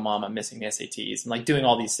 like, yo, mom, I'm missing the SATs, and like doing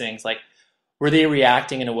all these things, like, were they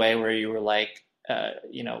reacting in a way where you were like,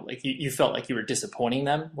 like you felt like you were disappointing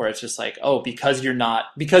them, where it's just like, oh, because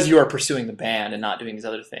you are pursuing the band and not doing these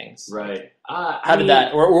other things. Right. How did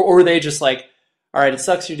that, or were they just like, all right, it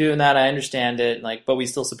sucks you're doing that, I understand it, like, but we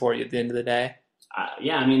still support you at the end of the day?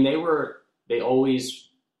 Yeah, I mean, they always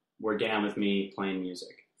were down with me playing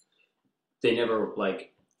music. They never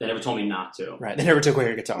told me not to. Right. They never took away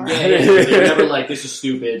your guitar. Yeah. They were never like, this is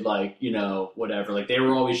stupid, like, whatever. Like, they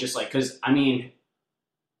were always just like, because, I mean,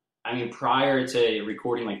 prior to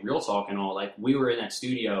recording, like, Real Talk and all, like, we were in that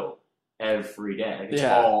studio every day. Like, it's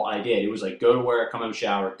all I did. It was like, go to work, come home,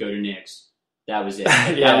 shower, go to Nick's. That was it.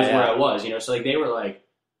 That was where I was, So, like, they were like,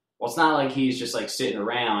 well, it's not like he's just, like, sitting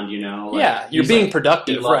around, Like, you're being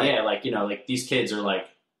productive, right? Yeah, like, like, these kids are, like,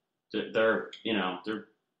 they're they're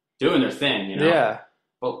doing their thing, Yeah.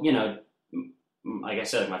 But, like I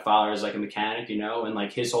said, my father is like a mechanic, and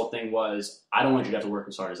like his whole thing was, I don't want you to have to work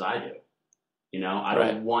as hard as I do. I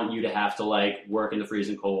don't want you to have to like work in the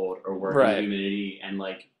freezing cold or work in the humidity and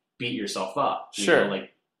like beat yourself up. Sure.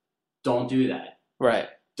 Like, don't do that. Right.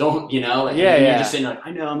 Don't, like, you're just sitting like,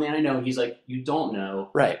 I know, man, I know. He's like, you don't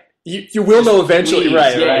know. Right. You will know eventually. Please.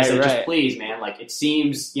 Right. Yeah, Right. like, Right. just please, man. Like, it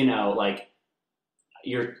seems, like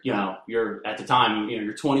you're at the time,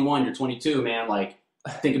 you're 21, you're 22, man. Like,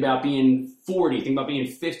 think about being 40, think about being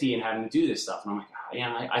 50 and having to do this stuff. And I'm like,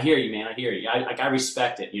 I hear you, man. I hear you. I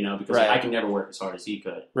respect it, because like, I can never work as hard as he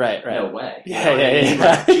could. Right. No way. Yeah.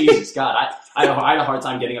 Like, Jesus, God. I had a hard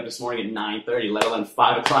time getting up this morning at 9:30, let alone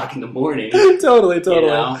 5 o'clock in the morning. Totally.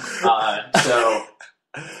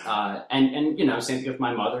 And same thing with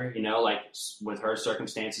my mother, like with her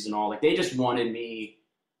circumstances and all, like they just wanted me.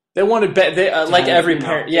 They wanted like every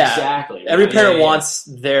parent. Yeah, exactly. Every parent wants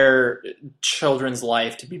their children's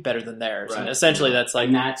life to be better than theirs, and essentially that's like,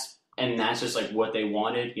 and that's just like what they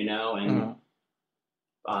wanted, And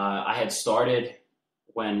I had started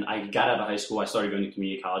when I got out of high school. I started going to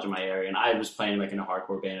community college in my area, and I was playing like in a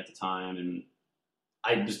hardcore band at the time, and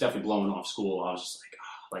I was definitely blowing off school. I was just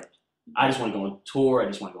like, I just want to go on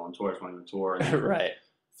tour. And right.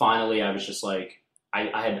 Finally, I was just like,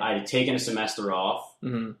 I had taken a semester off,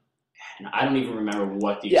 and I don't even remember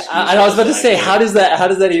what the excuse I was about to say, how does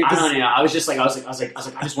that even? I don't know. I was like, I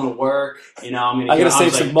just want to work. I'm gonna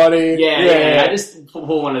save some money. Yeah. I just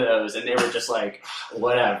pull one of those, and they were just like,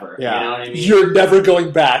 whatever. Yeah. You know what I mean? You're never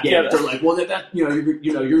going back. Yeah. They're like, well, that you're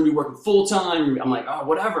gonna be working full time. I'm like, oh,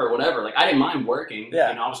 whatever. Like, I didn't mind working.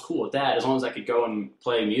 Yeah. I was cool with that as long as I could go and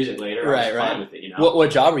play music later. Right. I was fine with it. What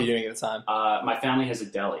job were you doing at the time? My family has a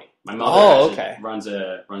deli. My mother runs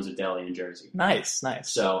a deli in Jersey. Nice.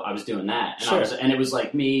 So I was doing that, and sure. And it was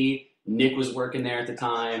like me. Nick was working there at the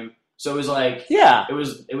time, So it was like, it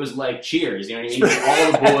was like Cheers, you know what I mean? Sure.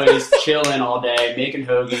 All the boys chilling all day, making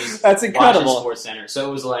hoagies. That's incredible. Watching Sports Center. So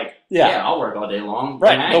it was like, I'll work all day long.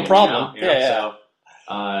 Right, hang, no problem. You know? So,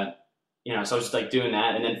 so I was just like doing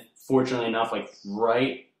that. And then fortunately enough, like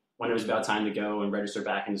right when it was about time to go and register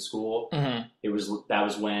back into school, that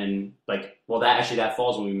was when that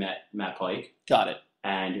falls when we met Matt Pike. Got it.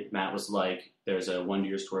 And Matt was like, there's a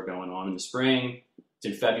Wonder tour going on in the spring. It's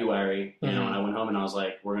in February, you know, and I went home and I was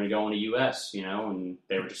like, we're going to go on to US, you know, and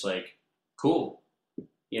they were just like, cool,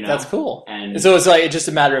 you know. That's cool. And so it's like just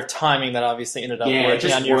a matter of timing that obviously ended up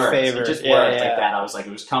working on your favor. It just worked like that. I was like,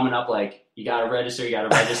 it was coming up like, you got to register.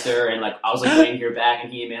 And like, I was like waiting to hear back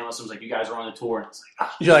and he emailed us and was like, you guys are on the tour. And I was like,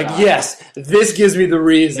 you're like, yes, this gives me the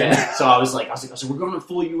reason. Yeah. So I was like, we're going to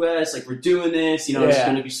full US, like we're doing this, you know, this is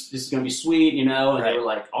going to be sweet, you know. And they were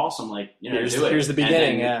like, awesome, like, you know, do it. Here's the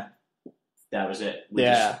beginning, that was it. We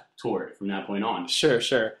just toured from that point on. Sure.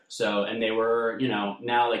 So, and they were, you know,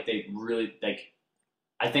 now like they really like,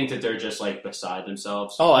 I think that they're just like beside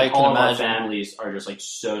themselves. Oh, like, I can all imagine. of our families are just like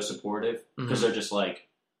so supportive because they're just like,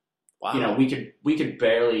 wow. You know, we could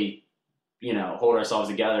barely, you know, hold ourselves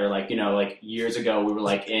together. Like, you know, like years ago we were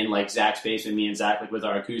like in like Zach's basement, me and Zach, like with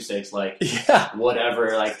our acoustics, like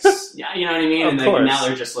whatever, like, yeah, you know what I mean? And like, now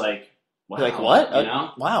they're just like, wow, like what? You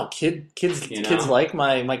know? Wow, kids like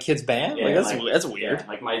my kid's band? Yeah, like, that's weird. Yeah,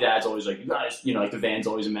 like my dad's always like, you guys, you know, like the van's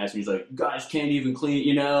always a mess. And he's like, you guys can't even clean,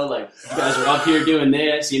 you know, like you guys are up here doing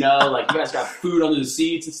this, you know, like you guys got food under the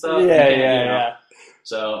seats and stuff. Yeah.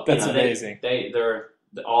 So that's amazing. They're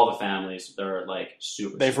all the families. They're like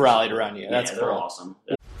super. They've rallied around you. That's they're awesome.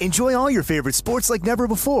 Enjoy all your favorite sports like never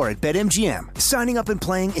before at BetMGM. Signing up and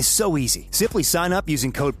playing is so easy. Simply sign up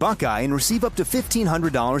using code Buckeye and receive up to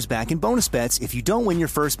 $1,500 back in bonus bets if you don't win your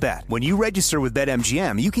first bet. When you register with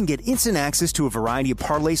BetMGM, you can get instant access to a variety of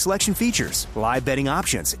parlay selection features, live betting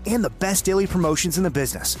options, and the best daily promotions in the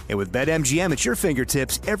business. And with BetMGM at your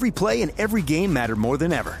fingertips, every play and every game matter more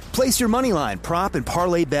than ever. Place your moneyline, prop, and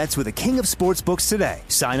parlay bets with the king of sportsbooks today.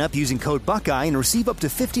 Sign up using code Buckeye and receive up to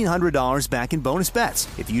 $1,500 back in bonus bets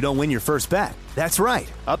if you don't win your first bet. That's right,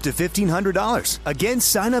 up to $1,500. Again,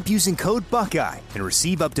 sign up using code Buckeye and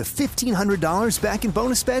receive up to $1,500 back in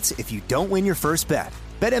bonus bets if you don't win your first bet.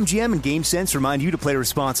 BetMGM and GameSense remind you to play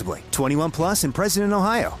responsibly. 21 plus and present in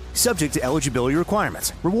Ohio. Subject to eligibility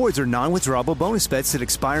requirements. Rewards are non-withdrawable bonus bets that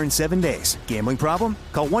expire in 7 days. Gambling problem?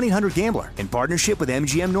 Call 1-800-GAMBLER in partnership with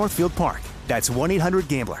MGM Northfield Park. That's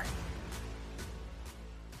 1-800-GAMBLER.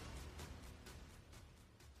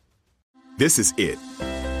 This is it.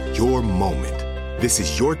 Your moment. This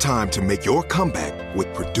is your time to make your comeback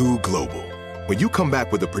with Purdue Global. When you come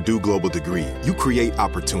back with a Purdue Global degree, you create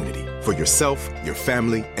opportunity for yourself, your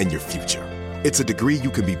family, and your future. It's a degree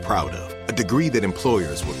you can be proud of, a degree that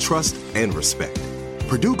employers will trust and respect.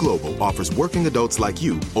 Purdue Global offers working adults like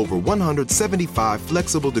you over 175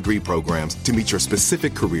 flexible degree programs to meet your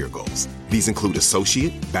specific career goals. These include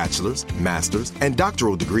associate, bachelor's, master's, and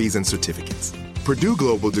doctoral degrees and certificates. Purdue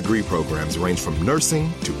Global degree programs range from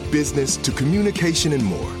nursing to business to communication and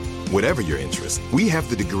more. Whatever your interest, we have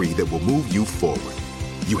the degree that will move you forward.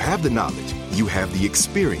 You have the knowledge, you have the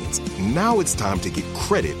experience. Now it's time to get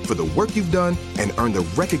credit for the work you've done and earn the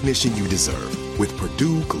recognition you deserve with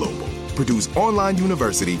Purdue Global, Purdue's online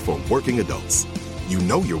university for working adults. You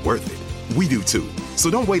know you're worth it. We do too. So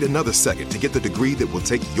don't wait another second to get the degree that will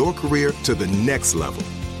take your career to the next level.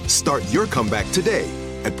 Start your comeback today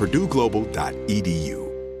at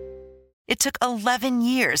purdueglobal.edu. It took 11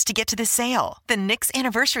 years to get to this sale. The Knix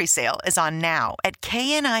Anniversary Sale is on now at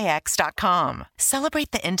knix.com.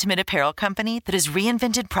 Celebrate the intimate apparel company that has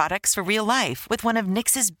reinvented products for real life with one of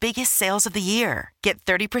Knix's biggest sales of the year. Get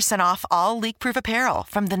 30% off all leak-proof apparel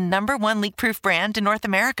from the #1 leak-proof brand in North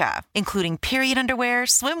America, including period underwear,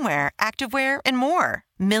 swimwear, activewear, and more.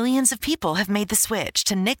 Millions of people have made the switch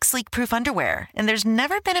to Knix leak-proof underwear, and there's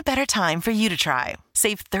never been a better time for you to try.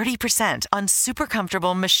 Save 30% on super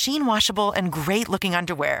comfortable, machine-washable, and great-looking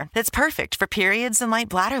underwear that's perfect for periods and light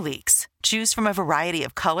bladder leaks. Choose from a variety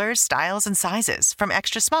of colors, styles, and sizes, from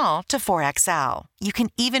extra small to 4XL. You can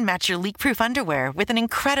even match your leak-proof underwear with an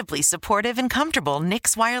incredibly supportive and comfortable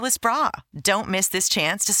Knix wireless bra. Don't miss this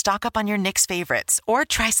chance to stock up on your Knix favorites or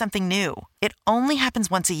try something new. It only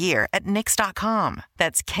happens once a year at Knix.com.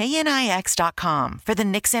 That's KNIX.com for the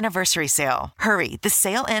Knix Anniversary Sale. Hurry, the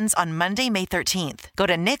sale ends on Monday, May 13th. Go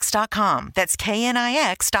to Knix.com. That's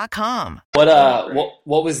KNIX.com.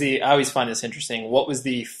 What was the, I always find this interesting, what was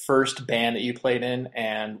the first band that you played in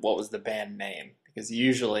and what was the band name? Because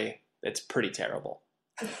usually it's pretty terrible.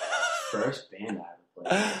 First band I ever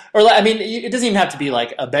Or like, I mean, it doesn't even have to be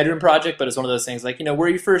like a bedroom project, but it's one of those things like, you know, where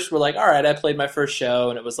you first were like, all right, I played my first show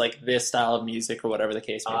and it was like this style of music or whatever the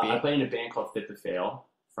case may be. I played in a band called Fit to Fail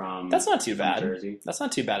from That's not too bad. Jersey. That's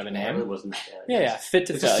not too bad of a name. It really wasn't that bad. Yeah, Fit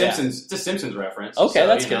to Fail. It's a Simpsons reference. Okay, so,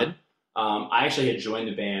 that's good. I actually had joined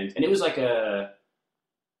the band, and it was like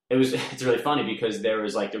it's really funny because there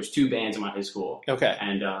was 2 bands in my high school. Okay.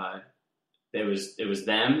 And it was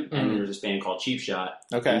them, and there was this band called Cheap Shot.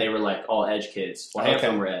 Okay. And they were like all Edge kids. Well, half of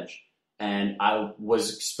them were Edge. And I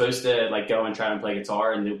was supposed to like go and try and play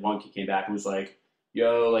guitar, and the one kid came back and was like,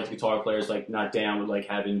 yo, like the guitar player's like not down with like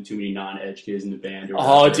having too many non-Edge kids in the band. Or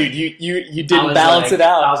whatever. Dude, you didn't balance it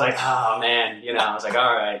out. I was like, oh man, you know, I was like,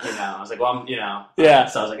 all right, you know, I was like, well, I'm, you know, yeah.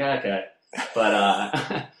 So I was like, okay,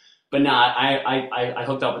 but but no, I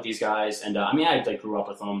hooked up with these guys, and I mean, I like grew up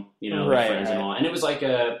with them, you know, right, friends and all, and it was like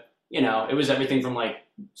you know, it was everything from like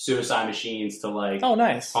Suicide Machines to like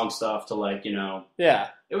nice punk stuff to like, you know,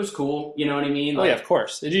 it was cool, you know what I mean? Like, yeah, of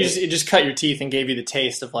course. It just cut your teeth and gave you the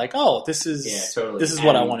taste of like, oh, this is totally. This is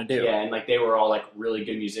what I want to do. Yeah, and like they were all like really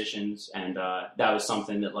good musicians, and that was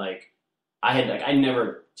something that like I'd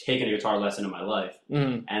never taken a guitar lesson in my life,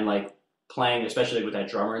 and like playing, especially with that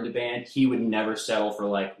drummer in the band, he would never settle for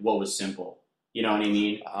like what was simple. You know what I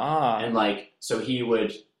mean? And like, so he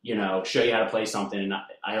would, you know, show you how to play something, and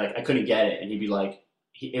I couldn't get it, and he'd be like,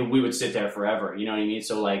 we would sit there forever. You know what I mean?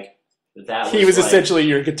 So like he was like, essentially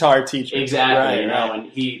your guitar teacher. Exactly. Right, you know,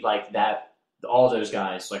 and he like that. All those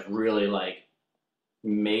guys like really like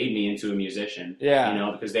made me into a musician. Yeah. You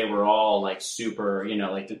know, because they were all like super. You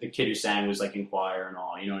know, like the kid who sang was like in choir and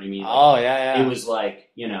all. You know what I mean? Like, It was like,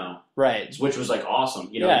 you know, right, which was like awesome.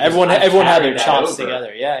 You know, everyone had their chops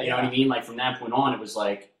together. Yeah. You know what I mean? Like from that point on, it was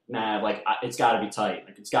like, nah, like it's got to be tight.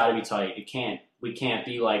 Like it's got to be tight. We can't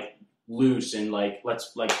be like loose and like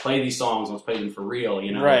let's like play these songs and let's play them for real,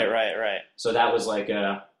 you know. Right. So that was like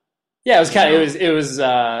it was kind of it was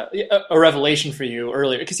a revelation for you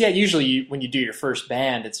earlier, because usually when you do your first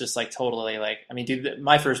band, it's just like totally like, I mean, dude,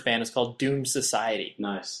 my first band was called Doom Society.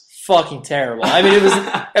 Nice. Fucking terrible. I mean, it was.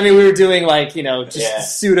 I mean, we were doing like, you know,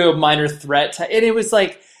 just pseudo Minor Threat and it was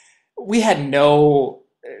like we had no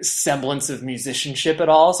semblance of musicianship at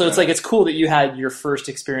all. So it's like, it's cool that you had your first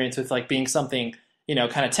experience with like being something, you know,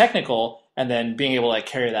 kind of technical, and then being able to like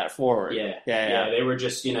carry that forward. Yeah. They were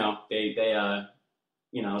just, you know, they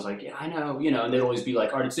you know, I was like, yeah, I know, you know, and they'd always be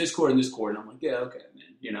like, all right, it's this chord and this chord, and I'm like, yeah, okay, man,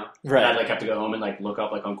 you know. Right. And I'd like have to go home and like look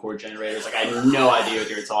up like on chord generators. Like I had no idea what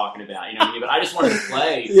they were talking about, you know what I mean? But I just wanted to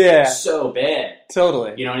play so bad.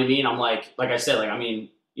 Totally. You know what I mean? I'm like I said, like, I mean,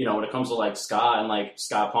 you know, when it comes to like ska and like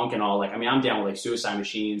ska punk and all, like, I mean, I'm down with like Suicide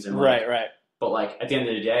Machines and like, right. But like at the end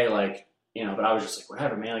of the day, like, you know, but I was just like,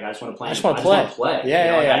 whatever, man. Like, I just want to play. I just want to play. Yeah,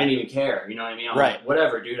 you know, like, I didn't even care. You know what I mean? I'm like,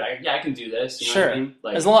 whatever, dude. I can do this. You know what I mean?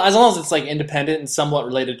 Like, as long as it's like independent and somewhat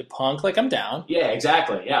related to punk, like I'm down. Yeah,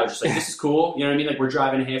 exactly. Yeah, I was just like, this is cool. You know what I mean? Like, we're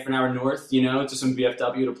driving half an hour north, you know, to some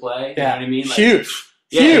VFW to play. You know what I mean? Like, huge.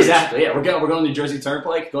 Yeah, exactly. Yeah, we're going to Jersey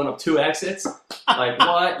Turnpike, going up 2 exits. Like,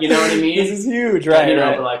 what? You know what I mean? This is huge, right? You know,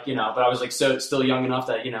 right. But like, you know, but I was like still young enough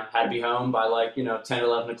that, you know, had to be home by like, you know, 10,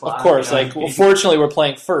 11 o'clock. Of course, you know? like, well, fortunately we're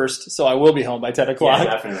playing first, so I will be home by 10 o'clock.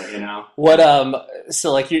 Yeah, definitely, you know. What,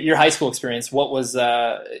 so like your high school experience, what was,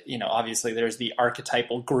 you know, obviously there's the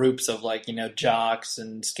archetypal groups of like, you know, jocks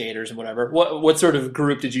and skaters and whatever. What sort of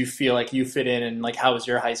group did you feel like you fit in, and like, how was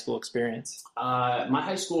your high school experience? My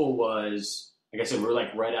high school was, like I said, we were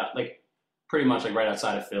like pretty much like right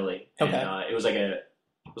outside of Philly. And it was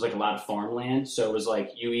like a lot of farmland. So it was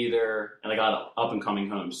like and like a lot of up and coming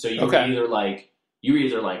homes. So you were either like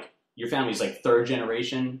your family's like 3rd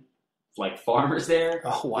generation like farmers there.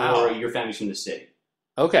 Oh wow. Or your family's from the city.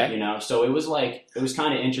 Okay. You know, so it was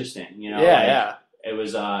kind of interesting, you know. Yeah. It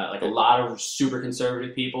was like a lot of super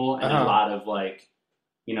conservative people and a lot of like,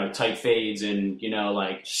 you know, tight fades and, you know,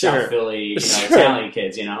 like South Philly, you know, Italian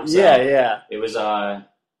kids, you know. So it was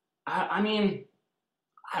I mean,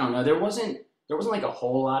 I don't know. There wasn't like a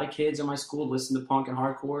whole lot of kids in my school listen to punk and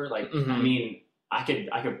hardcore. Like, I mean, I could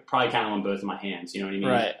probably count them on both of my hands. You know what I mean?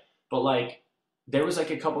 Right. But like, there was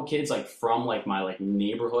like a couple kids like from like my like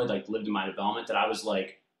neighborhood, like lived in my development, that I was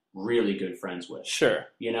like really good friends with. Sure.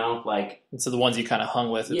 You know, like, and so the ones you kind of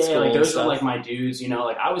hung with at school. Like those are like my dudes, you know,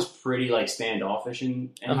 like I was pretty like standoffish in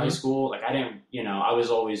high school. Like I didn't, you know, I was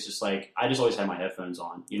always just like, I just always had my headphones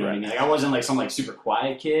on, you know what I mean? Like I wasn't like some like super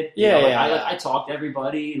quiet kid. You know? Like, I talked to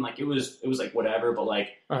everybody and like, it was like whatever, but like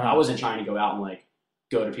I wasn't trying to go out and like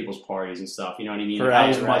go to people's parties and stuff. You know what I mean? Like, I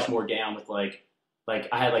was much more down with like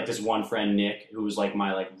I had like this one friend, Nick, who was like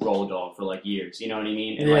my like roll dog for like years. You know what I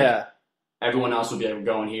mean? And like, everyone else would be like, we're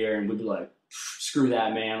going here, and we'd be like, screw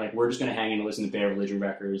that, man. Like, we're just going to hang and listen to Bad Religion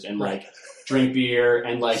records and, like, drink beer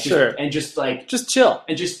and, like, just chill.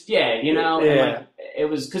 And just, you know? Yeah. And, like, it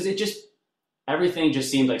was, because everything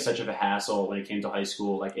just seemed like such of a hassle when it came to high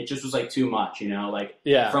school. Like, it just was, like, too much, you know? Like,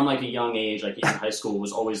 from, like, a young age, like, in high school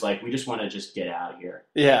was always, like, we just want to just get out of here.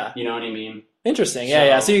 Yeah. You know what I mean? Interesting.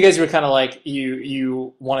 Yeah. So you guys were kind of like,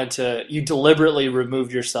 you deliberately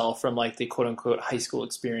removed yourself from, like, the quote-unquote high school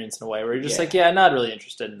experience in a way where you're just like, not really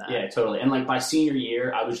interested in that. Yeah, totally. And, like, by senior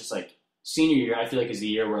year, I was just, like, I feel like is the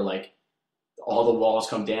year where, like, all the walls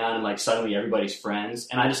come down and, like, suddenly everybody's friends.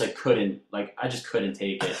 And I just, like, couldn't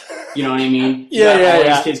take it. You know what I mean? All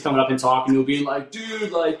these kids coming up and talking to me, being like,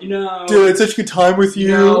 dude, like, you know. Dude, it's such a good time with you.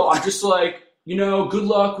 You know, I'm just like, you know, good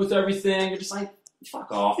luck with everything. You're just like,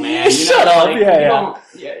 fuck off, man. You Shut know, up. Like, You know.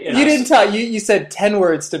 You didn't tell. You said 10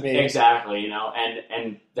 words to me. Exactly. You know,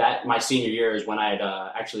 and that my senior year is when I had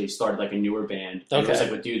actually started like a newer band. And it was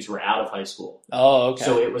like with dudes who were out of high school. Oh, okay.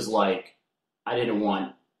 So it was like I didn't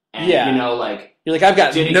want. And, you know, like you're like, I've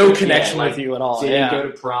got no connection with you at all. Didn't go to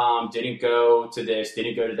prom. Didn't go to this.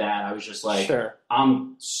 Didn't go to that. I was just like,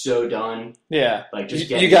 I'm so done. Yeah. Like just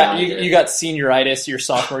you got senioritis your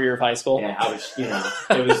sophomore year of high school. Yeah, I was. You know,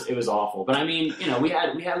 it was awful. But I mean, you know, we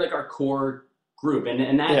had like our core group,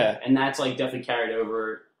 and that's like definitely carried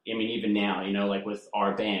over. I mean, even now, you know, like with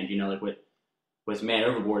our band, you know, like with Man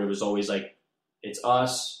Overboard, it was always like. It's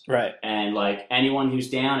us, right? And like anyone who's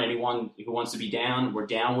down, anyone who wants to be down, we're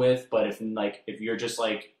down with. But if you're just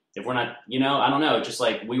like, if we're not, you know, I don't know, just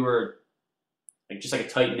like we were, like just like a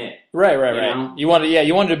tight knit, right. Know? You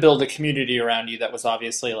wanted to build a community around you that was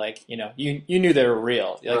obviously like, you know, you knew they were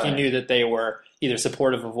real, like you knew that they were either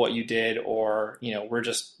supportive of what you did or you know were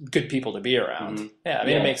just good people to be around. Mm-hmm. Yeah, I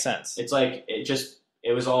mean it makes sense. It's like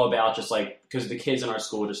it was all about just like, because the kids in our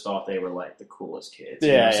school just thought they were like the coolest kids.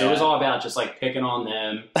 Yeah. So it was all about just like picking on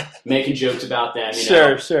them, making jokes about them. You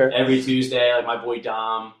know? Sure. Every Tuesday, like my boy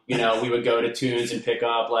Dom, you know, we would go to Tunes and pick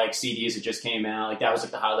up like CDs that just came out. Like that was like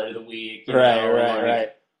the highlight of the week. Right.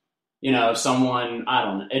 You know, someone, I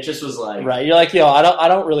don't know. It just was like. Right. You're like, yo, I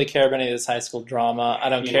don't really care about any of this high school drama. I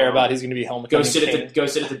don't care about who's going to be home. Go sit at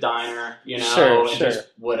the diner, you know, and just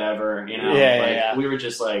whatever, you know. Yeah. We were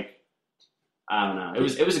just like. I don't know.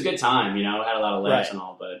 It was a good time, you know. Had a lot of laughs and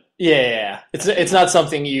all, but it's not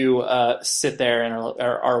something you sit there and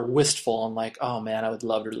are wistful and like, oh man, I would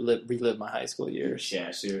love to relive my high school years.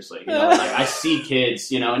 Yeah, seriously. You know, like I see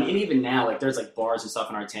kids, you know, and even now, like there's like bars and stuff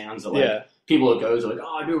in our towns that like people that go to like,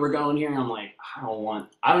 oh dude, we're going here, and I'm like, I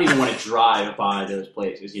don't even want to drive by those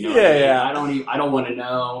places, you know. I don't want to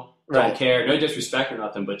know. Don't care. No disrespect or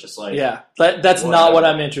nothing, but just like that's not what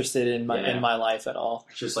I'm interested in my life at all.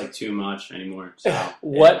 It's just like too much anymore. So,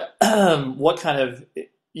 what kind of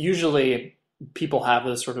usually people have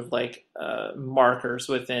those sort of like markers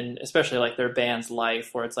within, especially like their band's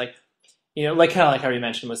life, where it's like, you know, like kind of like how you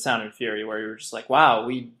mentioned with Sound and Fury, where you were just like, wow,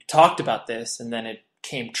 we talked about this and then it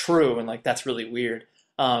came true, and like that's really weird.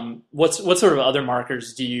 What sort of other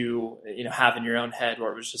markers do you have in your own head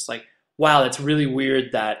where it was just like, wow, that's really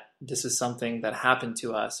weird that this is something that happened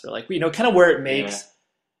to us, or like, you know, kind of where it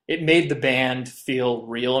made the band feel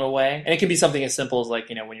real in a way. And it can be something as simple as like,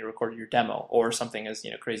 you know, when you recorded your demo, or something as,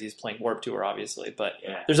 you know, crazy as playing Warped Tour, obviously. But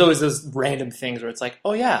there's always those random things where it's like,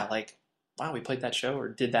 oh yeah, like, wow, we played that show or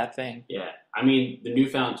did that thing. Yeah. I mean, the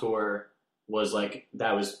Newfound tour was like,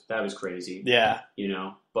 that was crazy. Yeah. You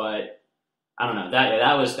know, but I don't know,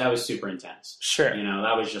 that was super intense. Sure. You know,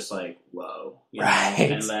 that was just like, whoa. You know?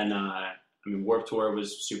 And then, I mean, Warped Tour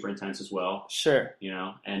was super intense as well. Sure. You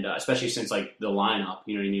know, and especially since like the lineup,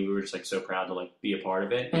 you know what I mean? We were just like so proud to like be a part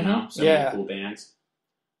of it, you know, so many cool bands.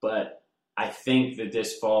 But I think that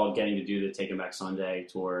this fall getting to do the Taking Back Sunday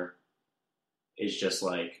tour is just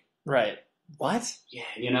like. Right. What? Yeah,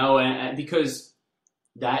 you know, and because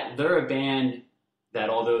they're a band that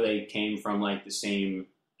although they came from like the same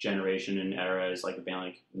generation and era as like a band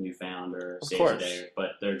like Newfound or Save the Day,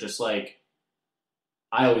 but they're just like,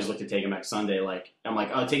 I always look at Taking Back Sunday like, I'm like,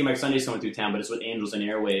 oh, Taking Back Sunday's coming through town, but it's with Angels and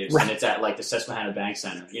Airwaves, and it's at like the Susquehanna Bank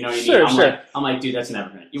Center. You know what I mean? I'm like, dude, that's never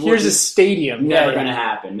going to. Here's a stadium. Never going to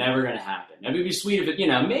happen. Never going to happen. It would be sweet if it, you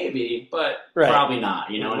know, maybe, but probably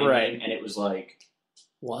not. You know what I mean? And it was like,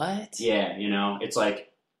 what? Yeah, you know, it's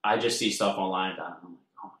like I just see stuff online about it. I'm like,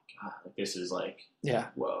 oh my god, like this is like,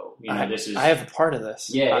 whoa, you know, this is. I have a part of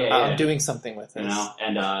this. Yeah, I'm doing something with this. You know,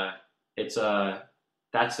 and it's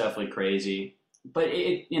that's definitely crazy. But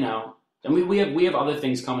it, you know, and we have other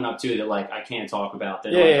things coming up too that like I can't talk about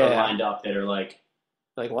that are lined up that are like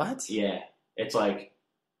what? Yeah, it's like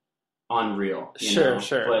unreal. You know?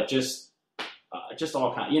 Sure. But just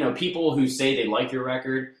all kind, you know, people who say they like your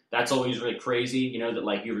record that's always really crazy, you know, that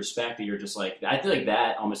like you respect, that you're just like, I feel like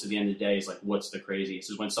that almost at the end of the day is like, what's the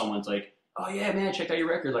craziest is when someone's like, oh yeah, man, check out your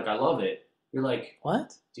record, like I love it. You're like,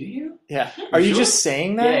 what? Do you? Yeah. Are you just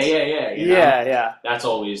saying that? Yeah. Yeah. That's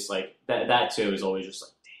always like that too is always just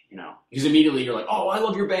like, you know, because immediately you're like, oh, I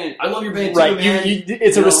love your band. I love your band too, right. man.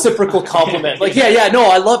 It's a reciprocal compliment. Like, no,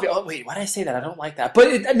 I love you. Oh, wait, why did I say that? I don't like that.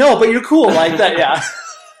 But but you're cool like that. Yeah.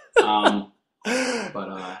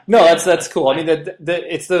 No, that's cool. I mean,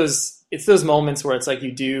 it's those moments where it's like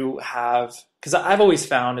you do have, because I've always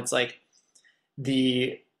found it's like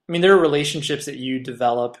there are relationships that you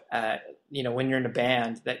develop at, you know, when you're in a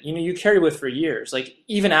band that, you know, you carry with for years. Like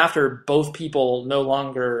even after both people no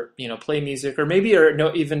longer, you know, play music or maybe are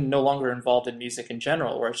no longer involved in music in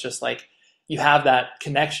general, where it's just like you have that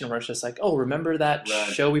connection where it's just like, oh, remember that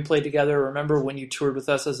show we played together? Remember when you toured with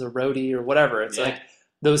us as a roadie or whatever? It's like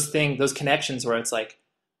those connections where it's like,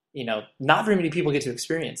 you know, not very many people get to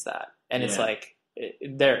experience that. And it's like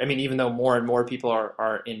even though more and more people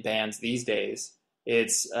are in bands these days,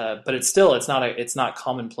 but it's not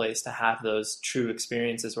commonplace to have those true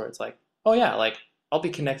experiences where it's like, oh yeah, like I'll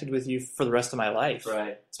be connected with you for the rest of my life,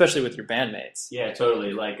 right? Especially with your bandmates. Yeah,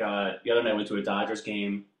 totally. Like the other night I went to a Dodgers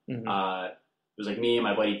game. Mm-hmm. It was like me and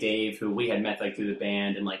my buddy Dave, who we had met like through the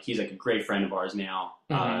band, and like he's like a great friend of ours now.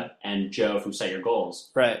 Mm-hmm. And Joe from Set Your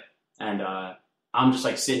Goals, right? And I'm just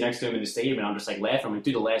like sitting next to him in the stadium, and I'm just like laughing. I'm like,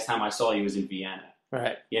 dude, the last time I saw you was in Vienna.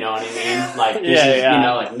 Right. You know what I mean? Like, this is, you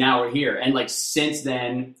know, like now we're here. And like, since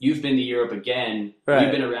then, you've been to Europe again. Right.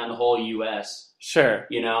 We've been around the whole U.S. Sure.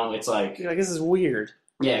 You know, it's like, you're like, this is weird.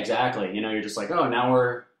 Yeah, exactly. You know, you're just like, oh, now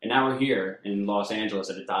we're here in Los Angeles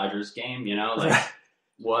at a Dodgers game, you know? Like,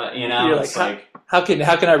 what, you know? You're it's like, how can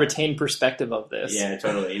I retain perspective of this? Yeah,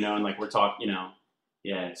 totally. You know, and like, we're talking, you know,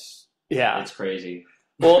 it's crazy.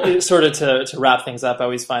 Well, sort of to wrap things up, I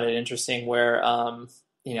always find it interesting where,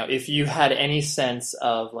 you know, if you had any sense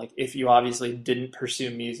of like, if you obviously didn't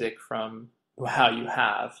pursue music from how you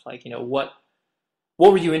have, like, you know, what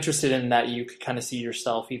were you interested in that you could kind of see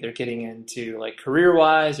yourself either getting into like career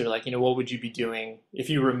wise, or like, you know, what would you be doing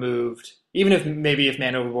if you removed, even if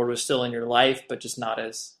Man Overboard was still in your life, but just not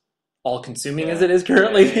as all consuming as it is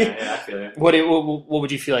currently? Yeah, I feel it. What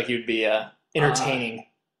would you feel like you'd be entertaining?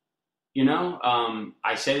 You know,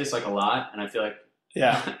 I say this like a lot, and I feel like,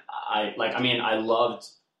 I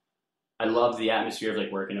loved the atmosphere of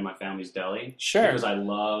like working in my family's deli. Sure. Because I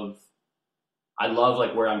love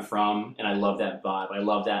like where I'm from, and I love that vibe. I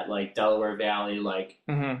love that like Delaware Valley, like,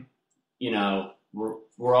 you know,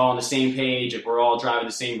 we're all on the same page. If we're all driving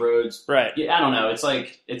the same roads. Right. Yeah, I don't know. It's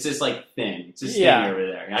like, it's just like thin. It's just thin over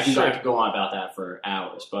there. I could go on about that for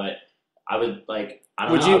hours, but I would like, I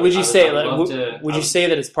don't know. Would you say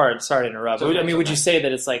that it's part, sorry to interrupt. Okay, would you say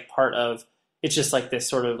that it's like part of, it's just like this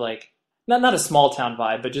sort of like, not a small town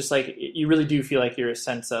vibe, but just like you really do feel like you're a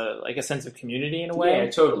sense of community in a way?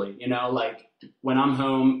 Yeah, totally. You know, like when I'm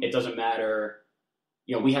home, it doesn't matter.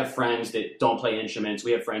 You know, we have friends that don't play instruments.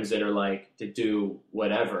 We have friends that are like to do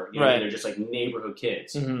whatever. You know, they're just like neighborhood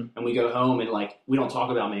kids. Mm-hmm. And we go home and like we don't talk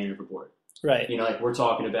about Man Overboard. Right. You know, like we're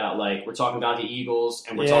talking about the Eagles,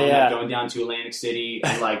 and we're talking about going down to Atlantic City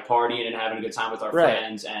and like partying and having a good time with our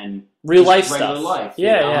friends and real life regular stuff. Life. You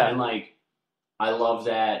know? And like I love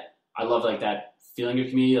that. I love like that feeling of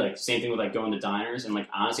community. Like same thing with like going to diners, and like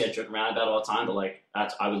honestly, I joke around about it all the time. But like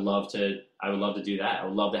I would love to do that. I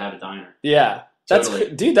would love to have a diner. Yeah.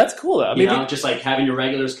 Totally. That's cool though. I mean, you know, just like having your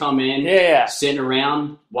regulars come in, sitting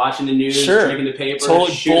around, watching the news, drinking the paper,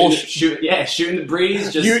 shooting the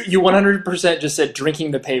breeze. Just you 100% just said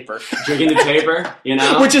drinking the paper. Drinking the paper, you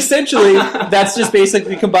know? Which essentially, that's just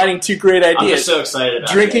basically combining two great ideas. I'm just so excited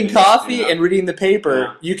about drinking coffee and reading the paper.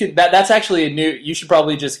 Yeah. You could that's actually you should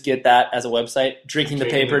probably just get that as a website,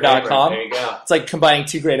 drinkingthepaper.com. There you go. It's like combining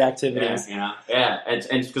two great activities. Yeah.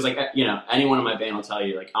 And because like, you know, anyone in my band will tell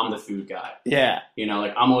you, like, I'm the food guy. Yeah. You know,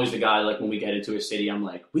 like I'm always the guy, like when we get into a city, I'm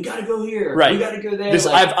like, we got to go here. Right. We got to go there.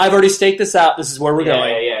 I've already staked this out. This is where we're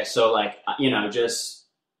going. Yeah. So like, you know, just,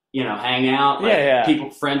 you know, hang out. Like, people,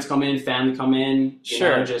 friends come in, family come in. You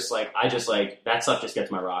know, just like, that stuff just gets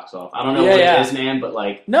my rocks off. I don't know what it is, man, but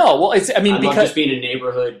like. No, well, I love just being a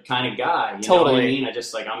neighborhood kind of guy. You know what I mean?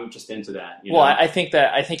 I'm just into that. You know? I think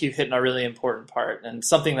you've hit on a really important part, and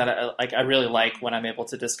something that I really like when I'm able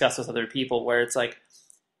to discuss with other people, where it's like,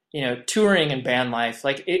 you know, touring and band life,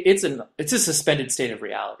 like it's a suspended state of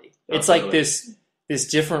reality. It's like this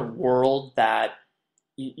different world that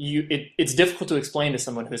it's difficult to explain to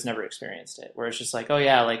someone who's never experienced it, where it's just like, oh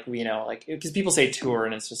yeah, like, you know, like, because people say tour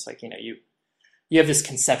and it's just like, you know, you have this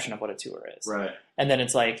conception of what a tour is. Right. And then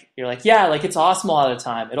it's like, you're like, yeah, like it's awesome a lot of the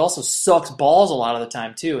time. It also sucks balls a lot of the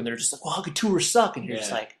time too. And they're just like, well, how could tours suck? And you're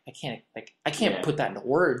just like, I can't put that into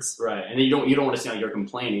words. Right. And then you don't want to sound like you're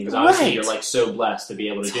complaining, because obviously you're like so blessed to be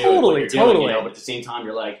able to do what you're doing, But at the same time,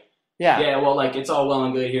 you're like, well, like it's all well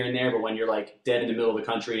and good here and there, but when you're like dead in the middle of the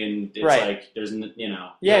country and it's like there's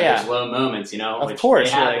there's low moments, of course,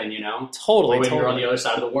 they happen, totally. Or when you're on the other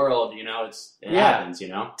side of the world, it happens,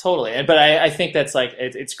 Totally. But I think that's like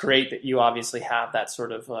it's great that you obviously have that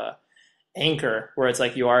sort of anchor where it's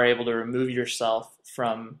like you are able to remove yourself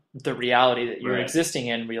from the reality that you're existing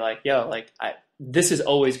in. Be like, yo, like this is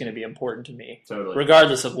always going to be important to me,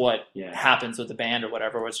 regardless of what happens with the band or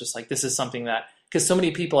whatever. Where it's just like this is something that. Because so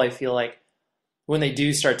many people, I feel like, when they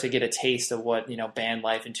do start to get a taste of what, band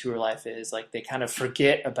life and tour life is, like they kind of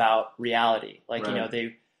forget about reality. Like,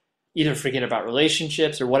 they either forget about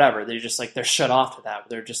relationships or whatever. They're just like, they're shut off to that.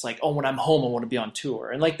 They're just like, oh, when I'm home, I want to be on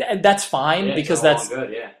tour. And like, that's fine because that's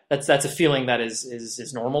a feeling that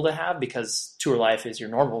is normal to have because tour life is your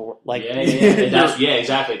normal. Like,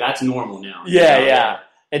 exactly. That's normal now. Yeah.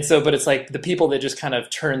 And so, but it's like the people that just kind of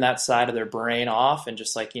turn that side of their brain off and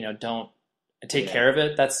just like, don't take care of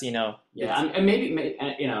it. That's, and maybe,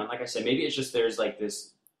 like I said, maybe it's just, there's like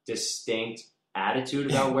this distinct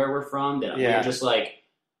attitude about where we're from that we're just like,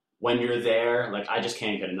 when you're there, like, I just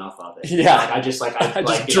can't get enough of it. Yeah. Like, I just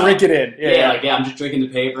drink it in. I'm just drinking the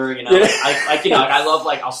paper, I love,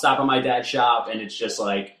 like, I'll stop at my dad's shop and it's just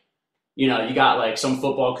like, you got like some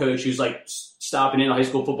football coach who's like stopping in, a high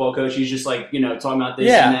school football coach. He's just like, talking about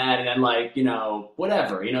this and that. And then like,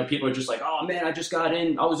 whatever, people are just like, oh man, I just got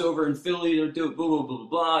in. I was over in Philly to do blah, blah, blah,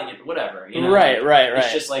 blah, whatever. Right.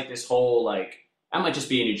 It's just like this whole, like, I might just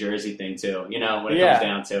be a New Jersey thing too, when it comes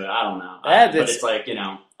down to it. I don't know. But it's like,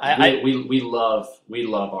 we love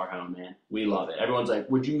our home, man. We love it. Everyone's like,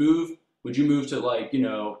 would you move to like,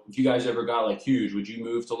 if you guys ever got like huge, would you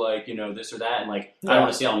move to like, this or that? And like, I don't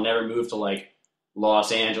want to say I'll never move to like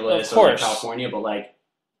Los Angeles or like California, but like at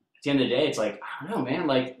the end of the day, it's like, I don't know, man,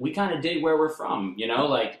 like we kind of dig where we're from,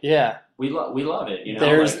 like, we love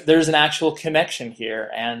it, there's an actual connection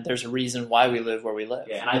here and there's a reason why we live where we live.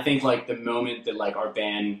 Yeah. And I think like the moment that like our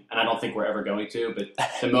band, and I don't think we're ever going to, but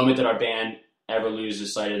the moment that our band ever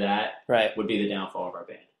loses sight of that would be the downfall of our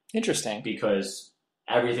band. Interesting. Because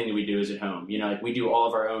everything that we do is at home. Like we do all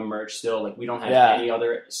of our own merch still. Like we don't have any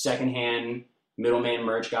other secondhand middleman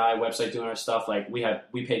merch guy website doing our stuff. Like we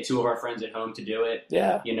pay two of our friends at home to do it.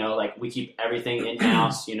 Yeah. Like we keep everything in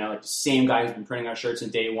house. Like the same guy who's been printing our shirts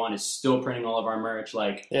since day one is still printing all of our merch.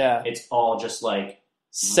 Like it's all just like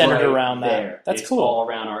centered around there. That's it's cool. All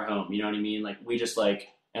around our home. You know what I mean? Like we just like,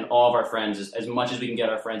 and all of our friends, as much as we can get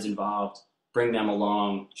our friends involved, bring them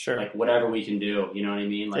along. Sure. Like whatever we can do. You know what I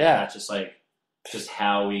mean? Like that's just like. Just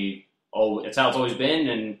how it's how it's always been,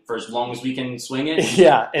 and for as long as we can swing it.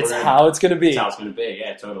 It's how it's going to be. It's how it's going to be.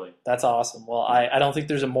 Yeah, totally. That's awesome. Well, I don't think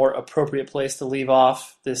there's a more appropriate place to leave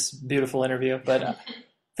off this beautiful interview, but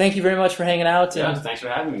thank you very much for hanging out. Yeah, thanks for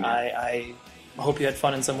having me, man. I hope you had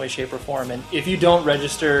fun in some way, shape, or form, and if you don't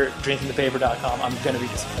register drinkingthepaper.com, I'm going to be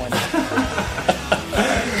disappointed.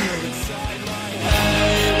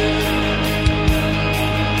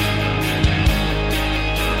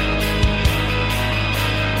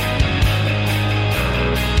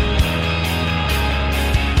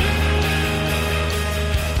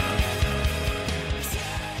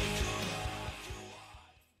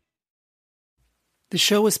 The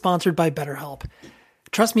show is sponsored by BetterHelp.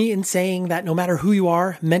 Trust me in saying that no matter who you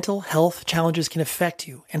are, mental health challenges can affect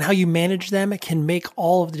you, and how you manage them can make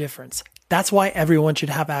all of the difference. That's why everyone should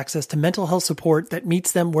have access to mental health support that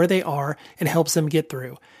meets them where they are and helps them get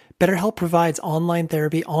through. BetterHelp provides online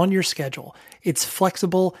therapy on your schedule. It's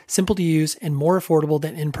flexible, simple to use, and more affordable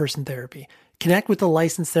than in-person therapy. Connect with a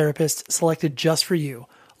licensed therapist selected just for you.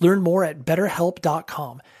 Learn more at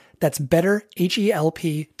betterhelp.com. That's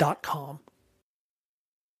betterhelp.com.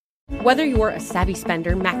 Whether you're a savvy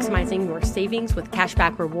spender maximizing your savings with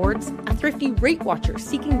cashback rewards, a thrifty rate watcher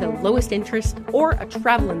seeking the lowest interest, or a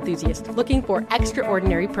travel enthusiast looking for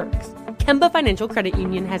extraordinary perks, Kemba Financial Credit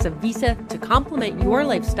Union has a visa to complement your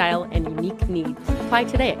lifestyle and unique needs. Apply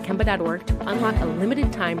today at Kemba.org to unlock a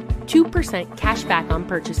limited-time 2% cash back on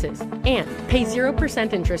purchases and pay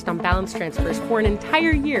 0% interest on balance transfers for an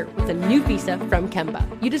entire year with a new visa from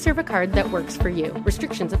Kemba. You deserve a card that works for you.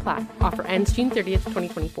 Restrictions apply. Offer ends June 30th,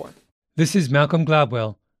 2024. This is Malcolm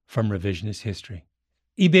Gladwell from Revisionist History.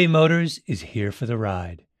 eBay Motors is here for the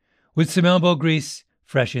ride. With some elbow grease,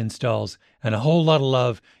 fresh installs, and a whole lot of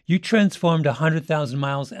love, you transformed 100,000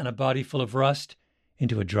 miles and a body full of rust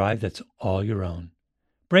into a drive that's all your own.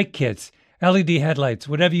 Brake kits, LED headlights,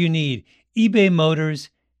 whatever you need, eBay Motors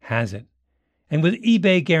has it. And with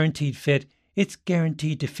eBay Guaranteed Fit, it's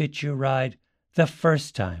guaranteed to fit your ride the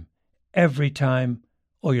first time, every time,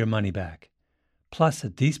 or your money back. Plus,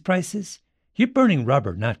 at these prices, you're burning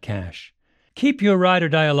rubber, not cash. Keep your ride or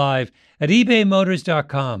die alive at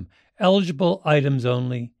ebaymotors.com. Eligible items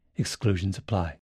only. Exclusions apply.